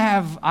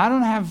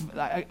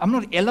 I'm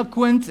not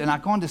eloquent, and I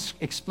can't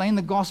explain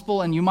the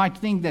gospel, and you might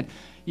think that,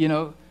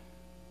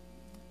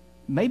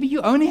 maybe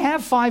you only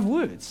have 5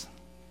 words.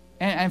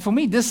 And for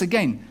me, this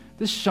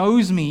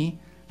shows me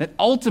that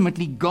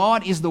ultimately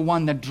God is the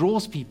one that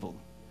draws people.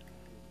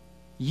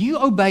 You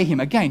obey him.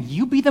 Again,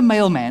 you be the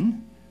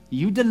mailman.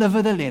 You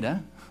deliver the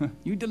letter.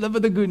 You deliver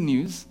the good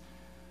news.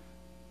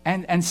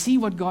 And see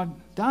what God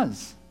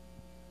does.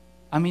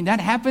 I mean, that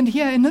happened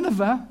here in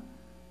Nineveh.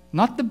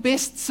 Not the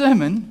best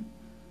sermon,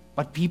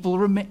 but people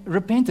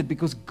repented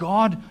because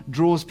God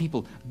draws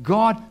people.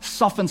 God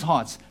softens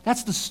hearts.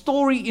 That's the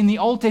story in the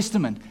Old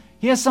Testament.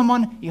 Here's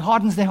someone, he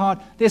hardens their heart.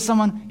 There's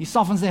someone, he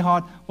softens their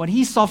heart. What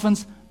he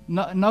softens,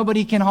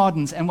 nobody can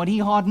harden. And what he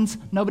hardens,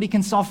 nobody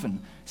can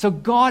soften. So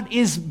God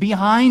is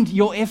behind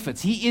your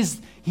efforts. He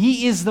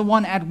is the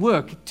one at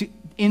work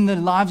in the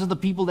lives of the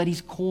people that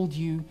he's called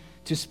you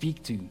to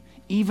speak to.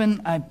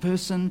 Even a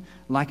person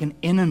like an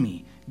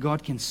enemy,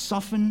 God can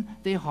soften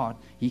their heart.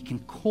 He can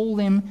call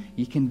them.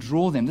 He can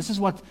draw them. This is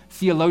what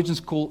theologians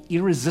call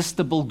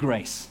irresistible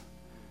grace.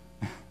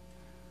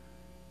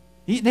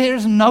 There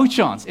is no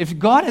chance. If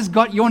God has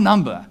got your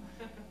number,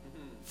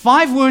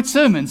 5-word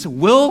sermons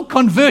will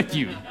convert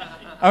you.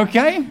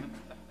 Okay?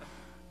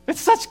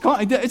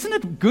 Isn't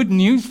it good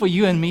news for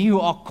you and me who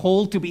are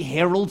called to be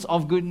heralds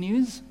of good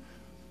news?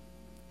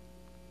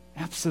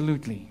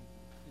 Absolutely.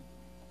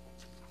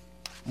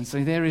 And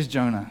so there is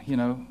Jonah,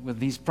 with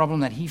this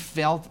problem that he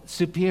felt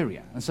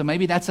superior. And so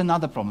maybe that's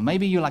another problem.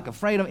 Maybe you're like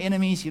afraid of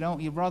enemies.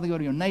 You'd rather go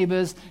to your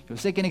neighbors. Your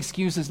second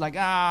excuse is like,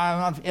 I'm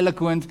not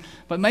eloquent.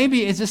 But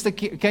maybe it's just a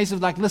case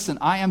of like, listen,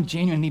 I am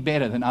genuinely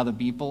better than other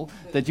people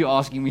that you're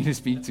asking me to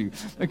speak to.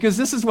 Because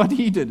this is what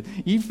he did.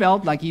 He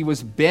felt like he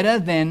was better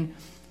than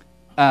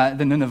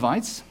the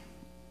Ninevites.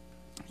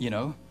 He's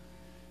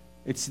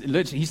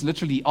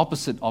literally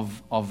opposite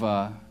of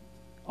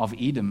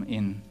Edom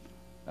in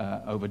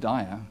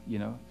Obadiah,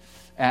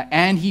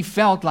 and he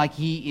felt like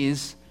he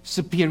is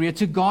superior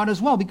to God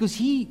as well because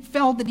he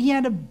felt that he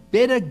had a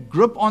better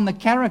grip on the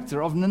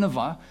character of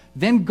Nineveh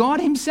than God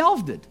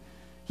himself did.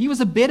 He was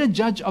a better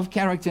judge of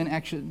character and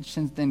actions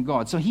than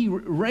God. So he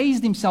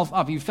raised himself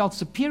up. He felt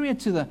superior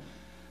to the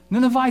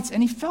Ninevites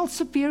and he felt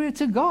superior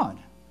to God.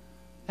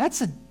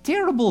 That's a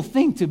terrible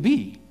thing to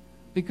be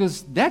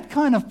because that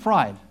kind of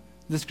pride,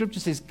 the scripture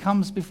says,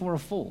 comes before a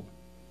fall.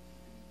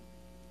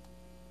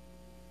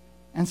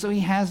 And so he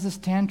has this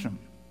tantrum.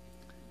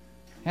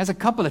 He has a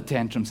couple of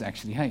tantrums,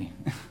 actually, hey.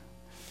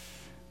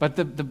 But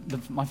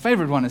my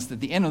favorite one is at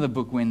the end of the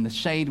book when the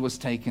shade was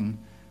taken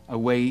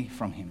away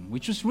from him,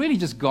 which was really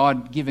just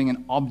God giving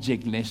an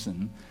object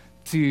lesson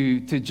to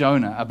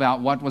Jonah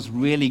about what was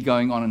really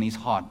going on in his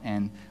heart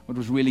and what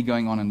was really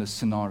going on in this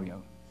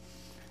scenario.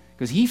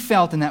 Because he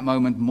felt in that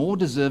moment more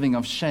deserving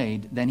of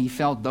shade than he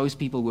felt those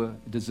people were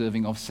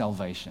deserving of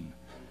salvation.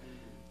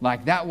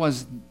 Like that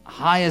was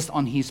highest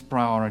on his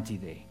priority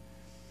there.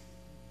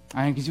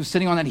 Because he was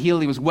sitting on that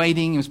hill, he was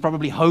waiting, he was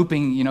probably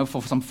hoping,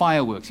 for some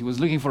fireworks. He was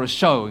looking for a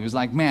show. He was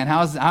like, man,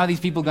 how are these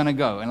people going to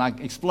go? And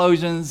like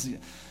explosions,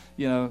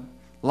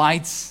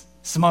 lights,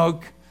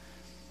 smoke.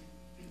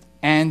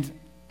 And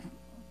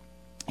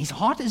his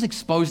heart is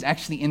exposed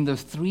actually in the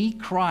 3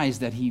 cries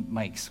that he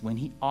makes when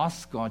he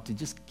asks God to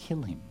just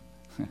kill him.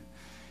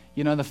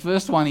 The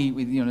first one,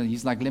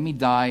 he's like, let me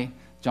die,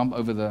 jump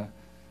over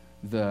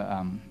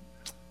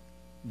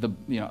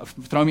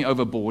throw me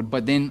overboard.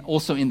 But then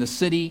also in the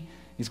city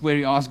is where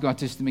he asks God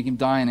just to make him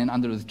die, and then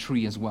under the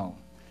tree as well.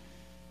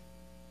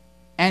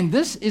 And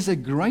this is a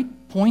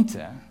great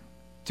pointer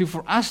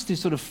for us to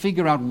sort of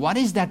figure out what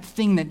is that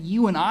thing that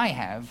you and I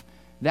have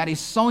that is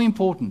so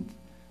important,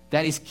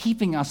 that is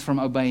keeping us from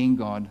obeying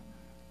God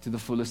to the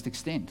fullest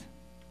extent.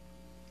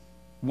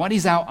 What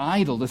is our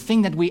idol, the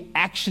thing that we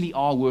actually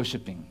are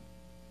worshiping?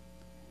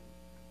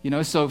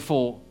 So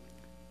for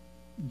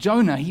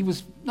Jonah, he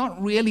was not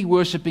really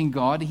worshiping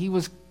God. He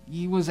was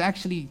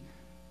actually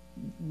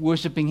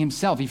worshiping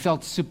himself. He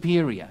felt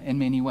superior in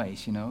many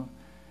ways,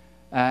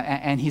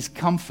 and his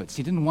comforts.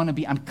 He didn't want to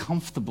be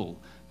uncomfortable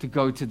to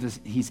go to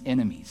his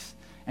enemies.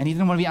 And he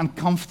didn't want to be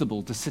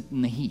uncomfortable to sit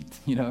in the heat,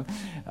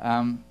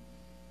 And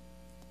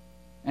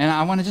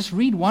I want to just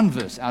read one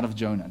verse out of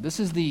Jonah. This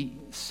is the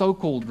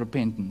so-called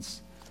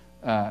repentance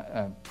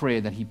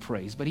prayer that he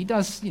prays. But he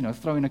does,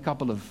 throw in a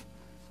couple of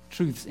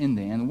truths in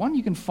there. And one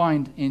you can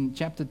find in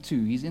chapter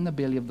 2. He's in the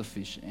belly of the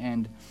fish.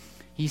 And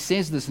he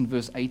says this in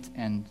verse 8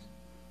 and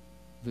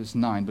verse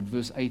 9. But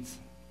verse 8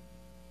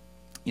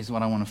 is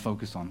what I want to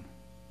focus on.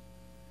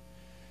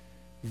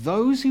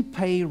 Those who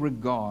pay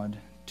regard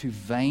to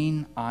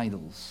vain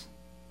idols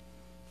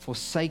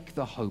forsake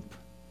the hope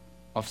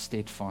of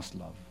steadfast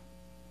love.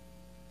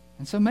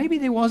 And so maybe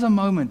there was a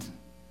moment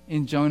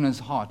in Jonah's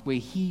heart where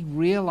he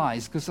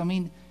realized, because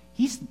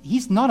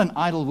he's not an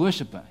idol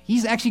worshiper.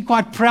 He's actually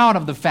quite proud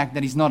of the fact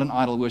that he's not an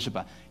idol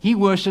worshiper. He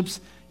worships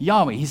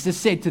Yahweh. He's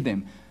just said to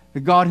them, the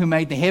God who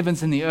made the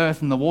heavens and the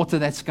earth and the water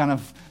that's kind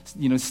of,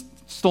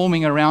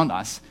 storming around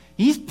us.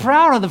 He's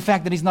proud of the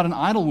fact that he's not an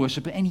idol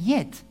worshiper, and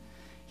yet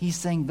he's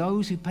saying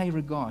those who pay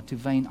regard to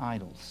vain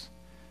idols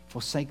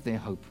forsake their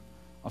hope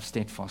of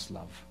steadfast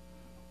love.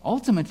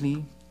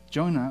 Ultimately,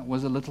 Jonah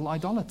was a little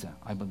idolater,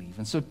 I believe.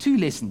 And so 2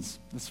 lessons.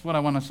 That's what I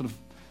want to sort of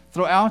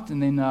throw out,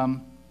 and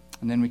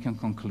then we can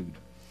conclude.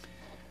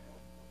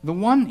 The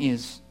one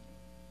is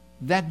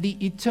that the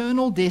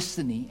eternal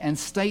destiny and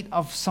state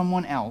of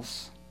someone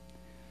else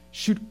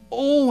should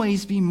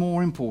always be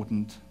more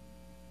important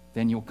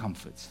than your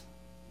comforts.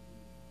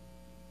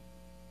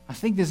 I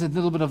think there's a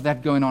little bit of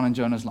that going on in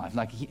Jonah's life,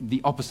 like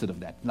the opposite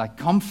of that. Like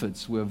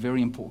comforts were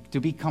very important.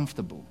 To be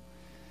comfortable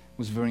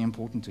was very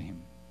important to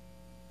him.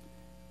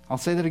 I'll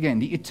say that again.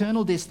 The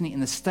eternal destiny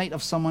and the state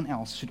of someone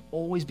else should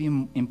always be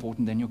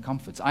important than your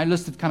comforts. I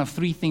listed kind of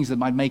 3 things that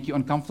might make you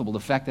uncomfortable. The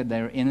fact that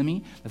they're an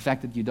enemy, the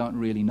fact that you don't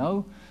really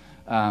know,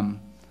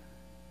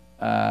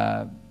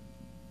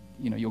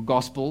 your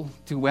gospel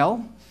too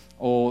well,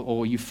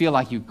 or you feel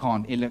like you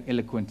can't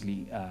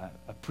eloquently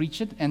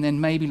preach it. And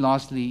then maybe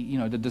lastly,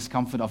 the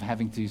discomfort of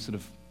having to sort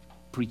of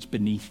preach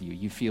beneath you.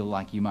 You feel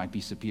like you might be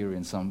superior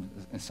in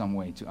some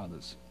way to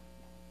others.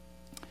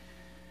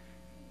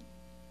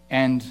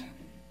 And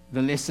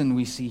the lesson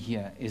we see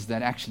here is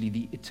that actually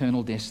the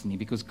eternal destiny,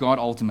 because God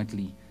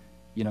ultimately,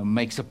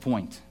 makes a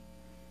point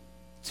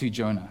to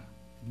Jonah,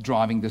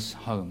 driving this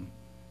home,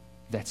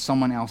 that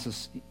someone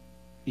else's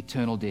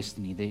eternal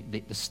destiny,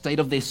 the state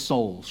of their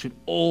soul, should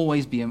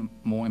always be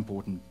more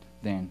important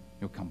than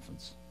your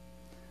comforts.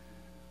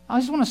 I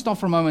just want to stop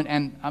for a moment,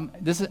 and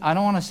I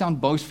don't want to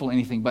sound boastful or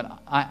anything, but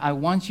I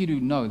want you to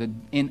know that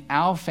in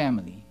our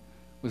family,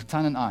 with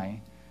Tan and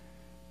I,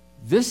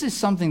 this is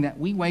something that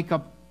we wake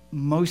up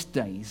most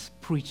days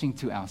preaching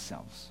to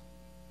ourselves.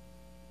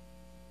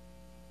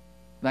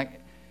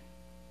 Like,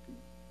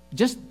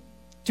 just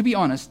to be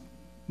honest,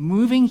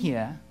 moving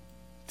here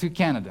to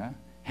Canada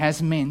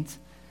has meant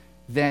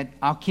that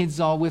our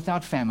kids are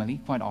without family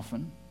quite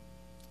often.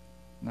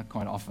 Not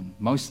quite often,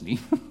 mostly.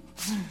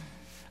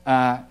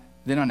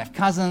 They don't have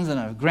cousins, they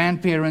don't have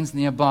grandparents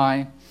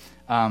nearby.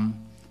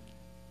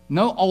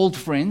 No old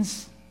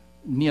friends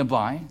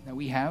nearby that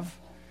we have.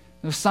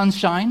 No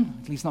sunshine,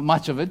 at least not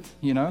much of it,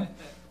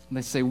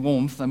 They say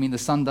warmth. The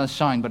sun does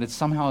shine, but it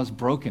somehow is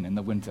broken in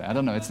the winter. I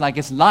don't know. It's like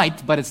it's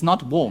light, but it's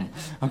not warm,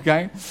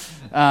 okay?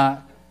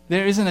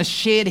 There isn't a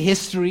shared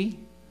history.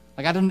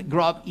 Like, I didn't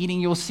grow up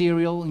eating your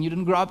cereal, and you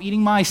didn't grow up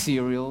eating my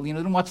cereal. You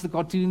didn't watch the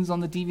cartoons on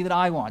the TV that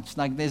I watched.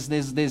 Like,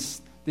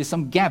 there's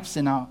some gaps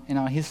in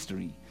our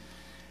history.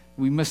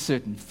 We miss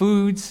certain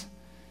foods.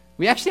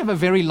 We actually have a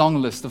very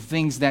long list of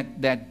things that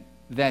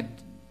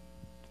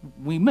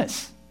we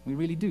miss. We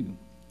really do.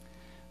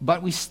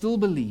 But we still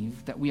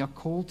believe that we are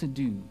called to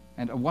do,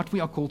 and what we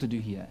are called to do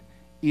here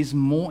is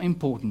more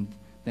important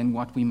than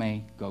what we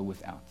may go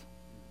without.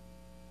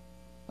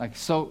 Like,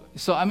 so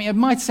it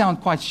might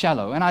sound quite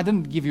shallow, and I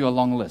didn't give you a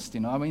long list,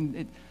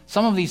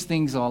 some of these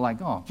things are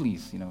like, oh,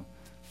 please,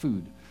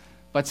 food.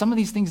 But some of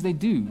these things, they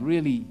do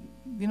really,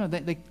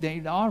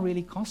 they are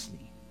really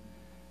costly.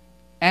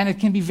 And it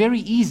can be very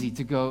easy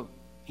to go,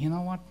 you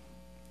know what?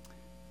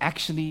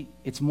 Actually,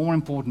 it's more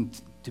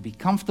important to be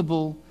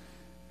comfortable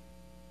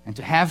and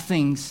to have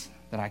things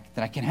that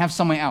I can have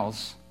somewhere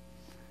else.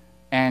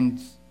 And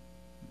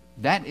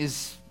that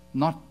is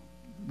not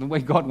the way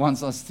God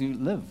wants us to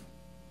live.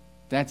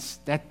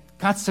 That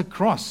cuts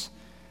across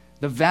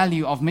the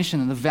value of mission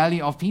and the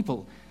value of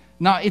people.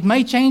 Now, it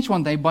may change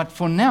one day, but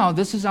for now,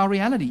 this is our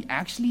reality.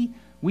 Actually,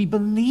 we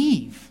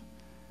believe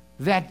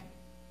that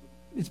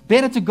it's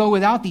better to go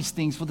without these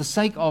things for the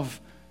sake of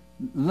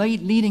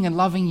leading and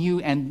loving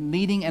you and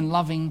leading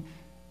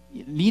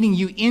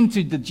you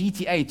into the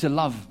GTA to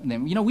love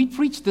them. You know, we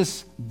preached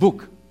this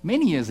book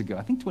many years ago,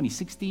 I think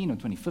 2016 or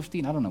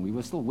 2015, I don't know. We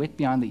were still wet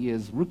behind the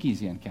ears, rookies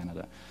here in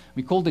Canada.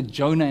 We called it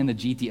Jonah and the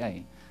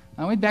GTA.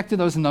 I went back to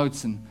those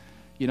notes, and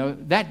you know,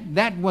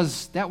 that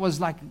was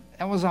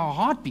our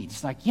heartbeat.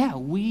 It's like, yeah,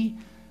 we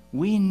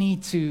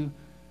need to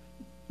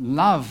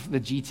love the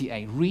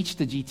GTA, reach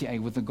the GTA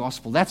with the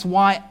gospel. That's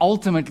why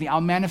ultimately our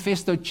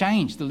manifesto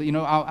changed. You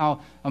know, our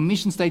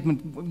mission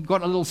statement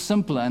got a little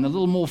simpler and a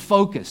little more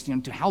focused, you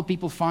know, to help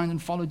people find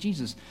and follow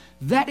Jesus.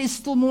 That is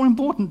still more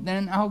important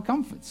than our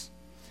comforts.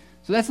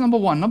 So that's number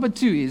one. Number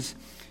two is,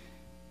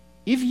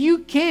 if you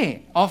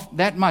care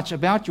that much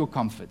about your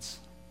comforts,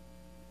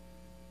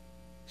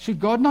 should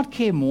God not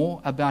care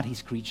more about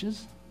his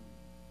creatures?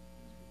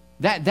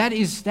 That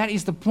is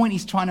the point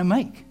he's trying to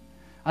make.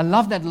 I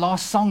love that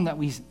last song that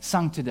we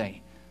sung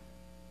today.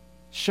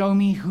 Show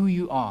me who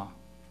you are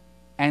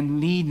and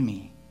lead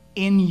me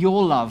in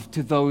your love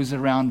to those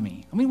around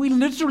me. I mean, we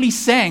literally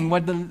sang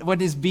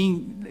what is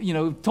being, you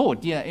know,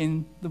 taught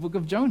in the book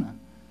of Jonah.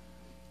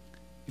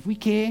 If we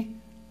care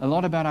a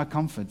lot about our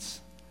comforts,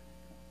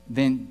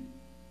 then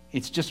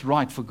it's just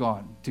right for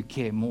God to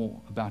care more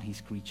about his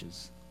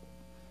creatures,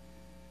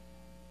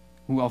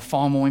 who are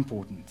far more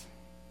important.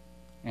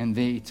 And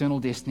their eternal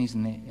destinies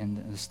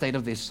and the state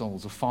of their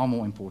souls are far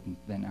more important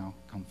than our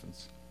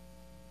comforts.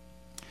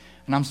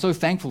 And I'm so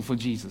thankful for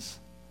Jesus,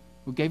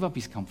 who gave up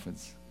his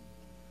comforts,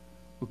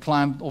 who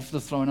climbed off the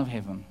throne of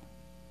heaven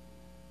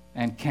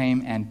and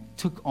came and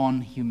took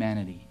on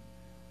humanity.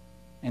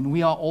 And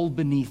we are all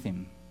beneath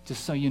him.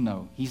 Just so you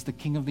know, he's the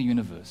king of the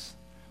universe.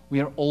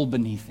 We are all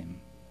beneath him.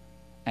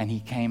 And he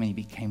came and he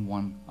became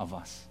one of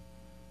us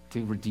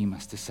to redeem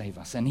us, to save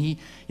us. And he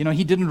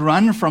didn't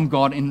run from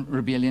God in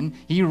rebellion.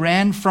 He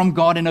ran from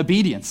God in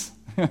obedience.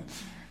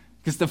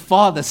 Because the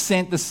Father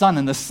sent the Son,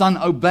 and the Son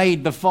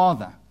obeyed the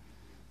Father.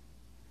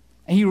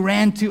 And he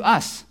ran to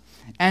us.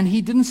 And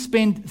he didn't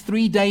spend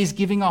 3 days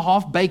giving a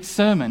half-baked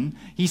sermon.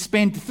 He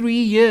spent 3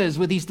 years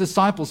with his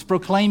disciples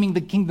proclaiming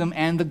the kingdom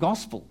and the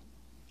gospel.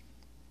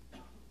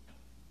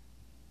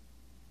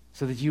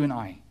 So that you and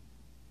I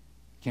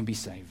can be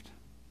saved.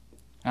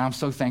 And I'm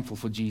so thankful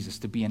for Jesus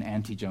to be an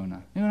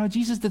anti-Jonah. You know,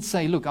 Jesus did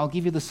say, look, I'll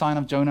give you the sign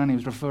of Jonah, and he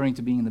was referring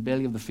to being in the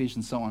belly of the fish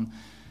and so on.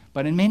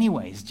 But in many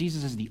ways,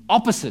 Jesus is the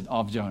opposite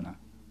of Jonah.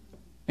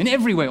 In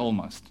every way,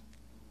 almost.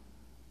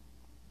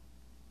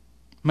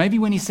 Maybe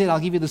when he said, I'll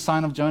give you the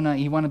sign of Jonah,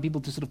 he wanted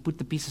people to sort of put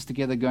the pieces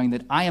together, going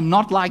that I am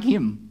not like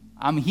him.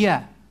 I'm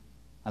here.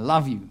 I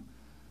love you.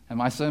 And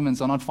my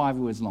sermons are not 5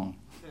 words long.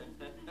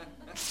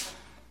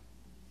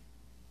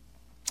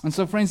 And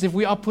so, friends, if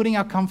we are putting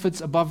our comforts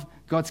above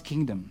God's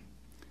kingdom,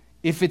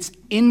 if it's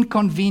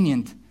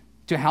inconvenient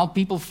to help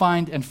people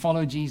find and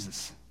follow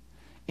Jesus,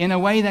 in a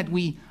way that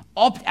we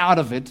opt out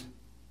of it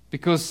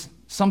because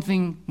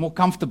something more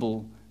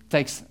comfortable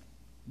takes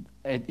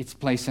its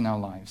place in our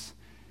lives,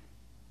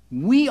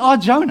 we are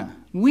Jonah.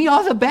 We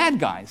are the bad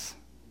guys.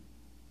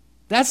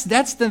 That's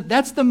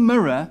the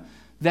mirror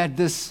that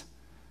this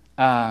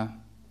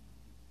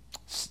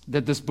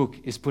book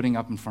is putting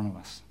up in front of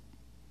us.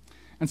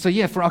 And so,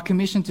 for our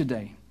commission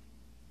today,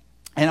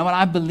 and what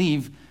I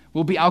believe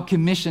will be our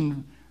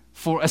commission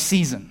for a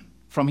season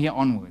from here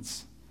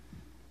onwards.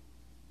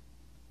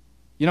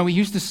 You know, we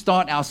used to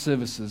start our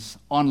services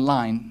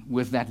online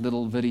with that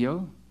little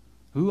video.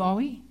 Who are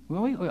we? Who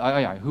are we?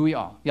 Who we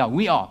are. Yeah,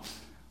 we are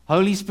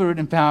Holy Spirit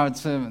empowered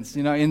servants.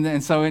 You know,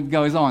 and so it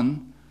goes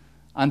on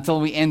until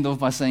we end off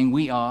by saying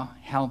we are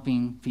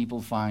helping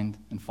people find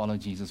and follow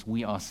Jesus.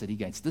 We are City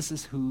Gates. This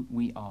is who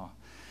we are.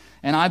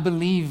 And I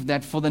believe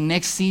that for the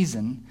next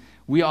season,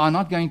 we are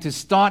not going to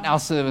start our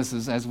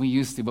services as we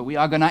used to, but we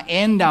are going to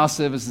end our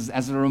services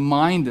as a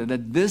reminder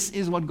that this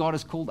is what God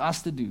has called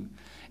us to do.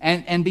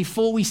 And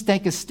before we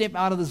take a step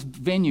out of this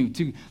venue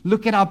to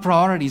look at our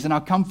priorities and our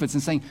comforts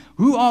and saying,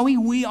 who are we?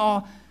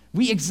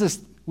 We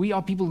exist. We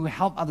are people who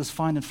help others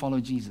find and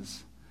follow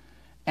Jesus.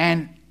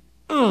 And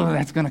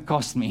that's going to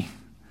cost me.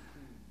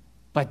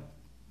 But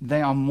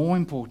they are more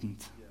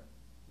important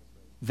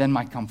than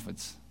my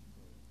comforts.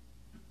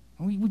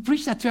 We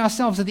preach that to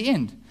ourselves at the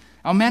end.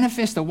 Our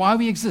manifesto, why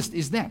we exist,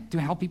 is that,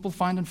 to help people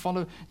find and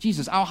follow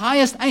Jesus. Our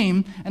highest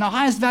aim and our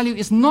highest value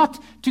is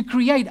not to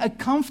create a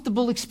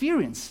comfortable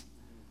experience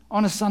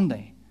on a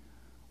Sunday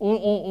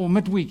or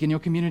midweek in your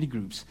community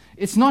groups.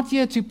 It's not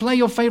here to play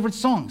your favorite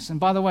songs. And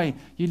by the way,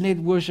 you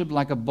led worship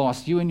like a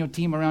boss. You and your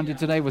team around you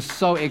today was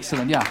so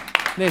excellent. Yeah,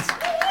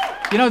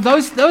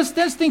 those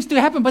things do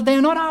happen, but they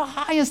are not our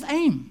highest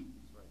aim.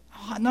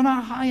 Not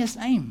our highest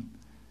aim.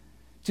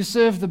 To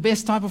serve the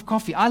best type of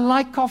coffee. I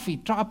like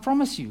coffee, I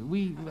promise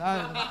you.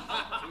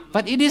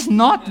 But it is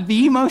not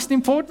the most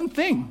important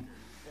thing.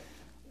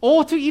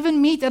 or to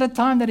even meet at a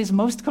time that is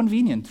most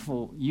convenient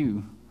for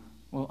you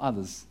or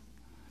others.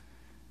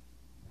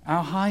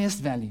 Our highest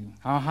value,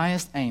 our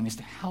highest aim is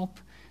to help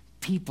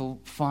people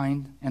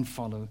find and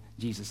follow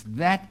Jesus.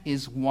 That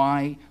is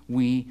why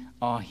we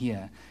are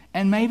here.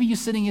 And maybe you're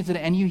sitting here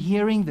today and you're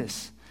hearing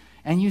this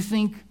and you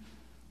think,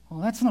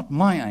 well, that's not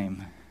my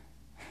aim.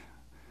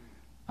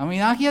 I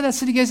mean, I hear that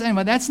City Gates aim,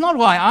 but that's not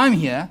why I'm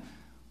here.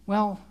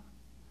 Well,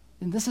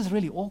 then this is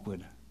really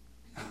awkward.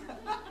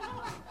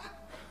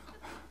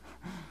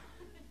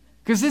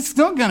 Because it's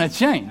not going to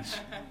change.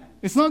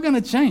 It's not going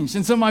to change.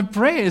 And so my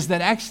prayer is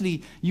that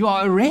actually you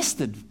are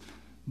arrested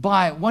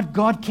by what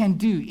God can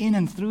do in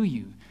and through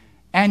you.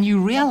 And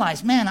you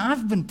realize, man,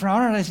 I've been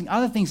prioritizing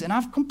other things and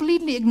I've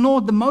completely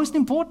ignored the most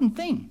important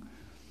thing.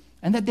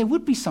 And that there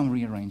would be some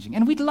rearranging.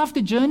 And we'd love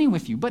to journey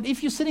with you. But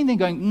if you're sitting there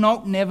going,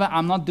 no, never,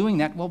 I'm not doing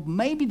that, well,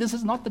 maybe this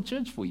is not the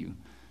church for you.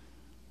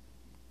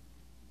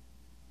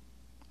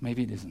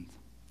 Maybe it isn't.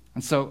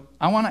 And so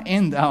I want to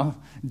end our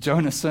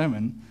Jonah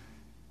sermon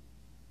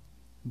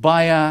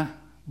by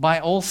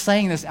all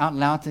saying this out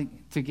loud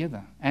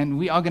together. And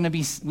we're going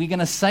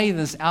to say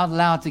this out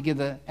loud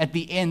together at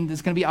the end.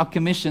 It's going to be our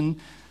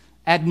commission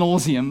ad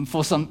nauseum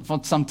for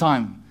some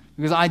time.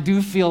 Because I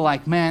do feel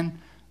like, man,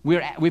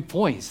 we're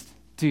poised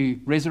to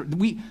resurrect.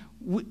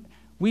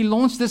 We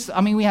launched this,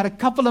 I mean, we had a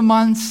couple of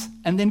months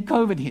and then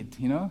COVID hit,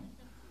 you know.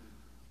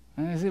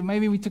 And I said,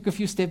 maybe we took a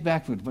few steps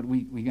backward, but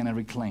we're going to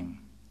reclaim.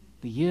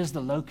 The years the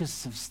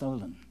locusts have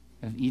stolen,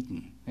 have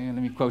eaten. Let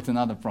me quote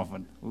another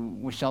prophet,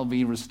 we shall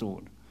be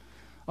restored.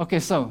 Okay,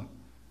 so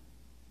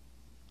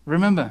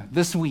remember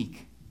this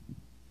week,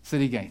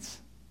 City Gates,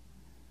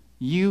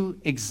 you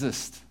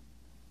exist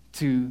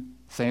to,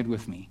 say it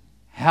with me,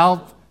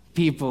 help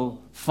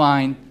people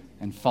find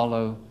and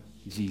follow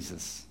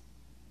Jesus.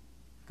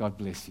 God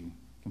bless you. You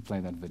can play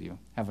that video.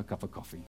 Have a cup of coffee.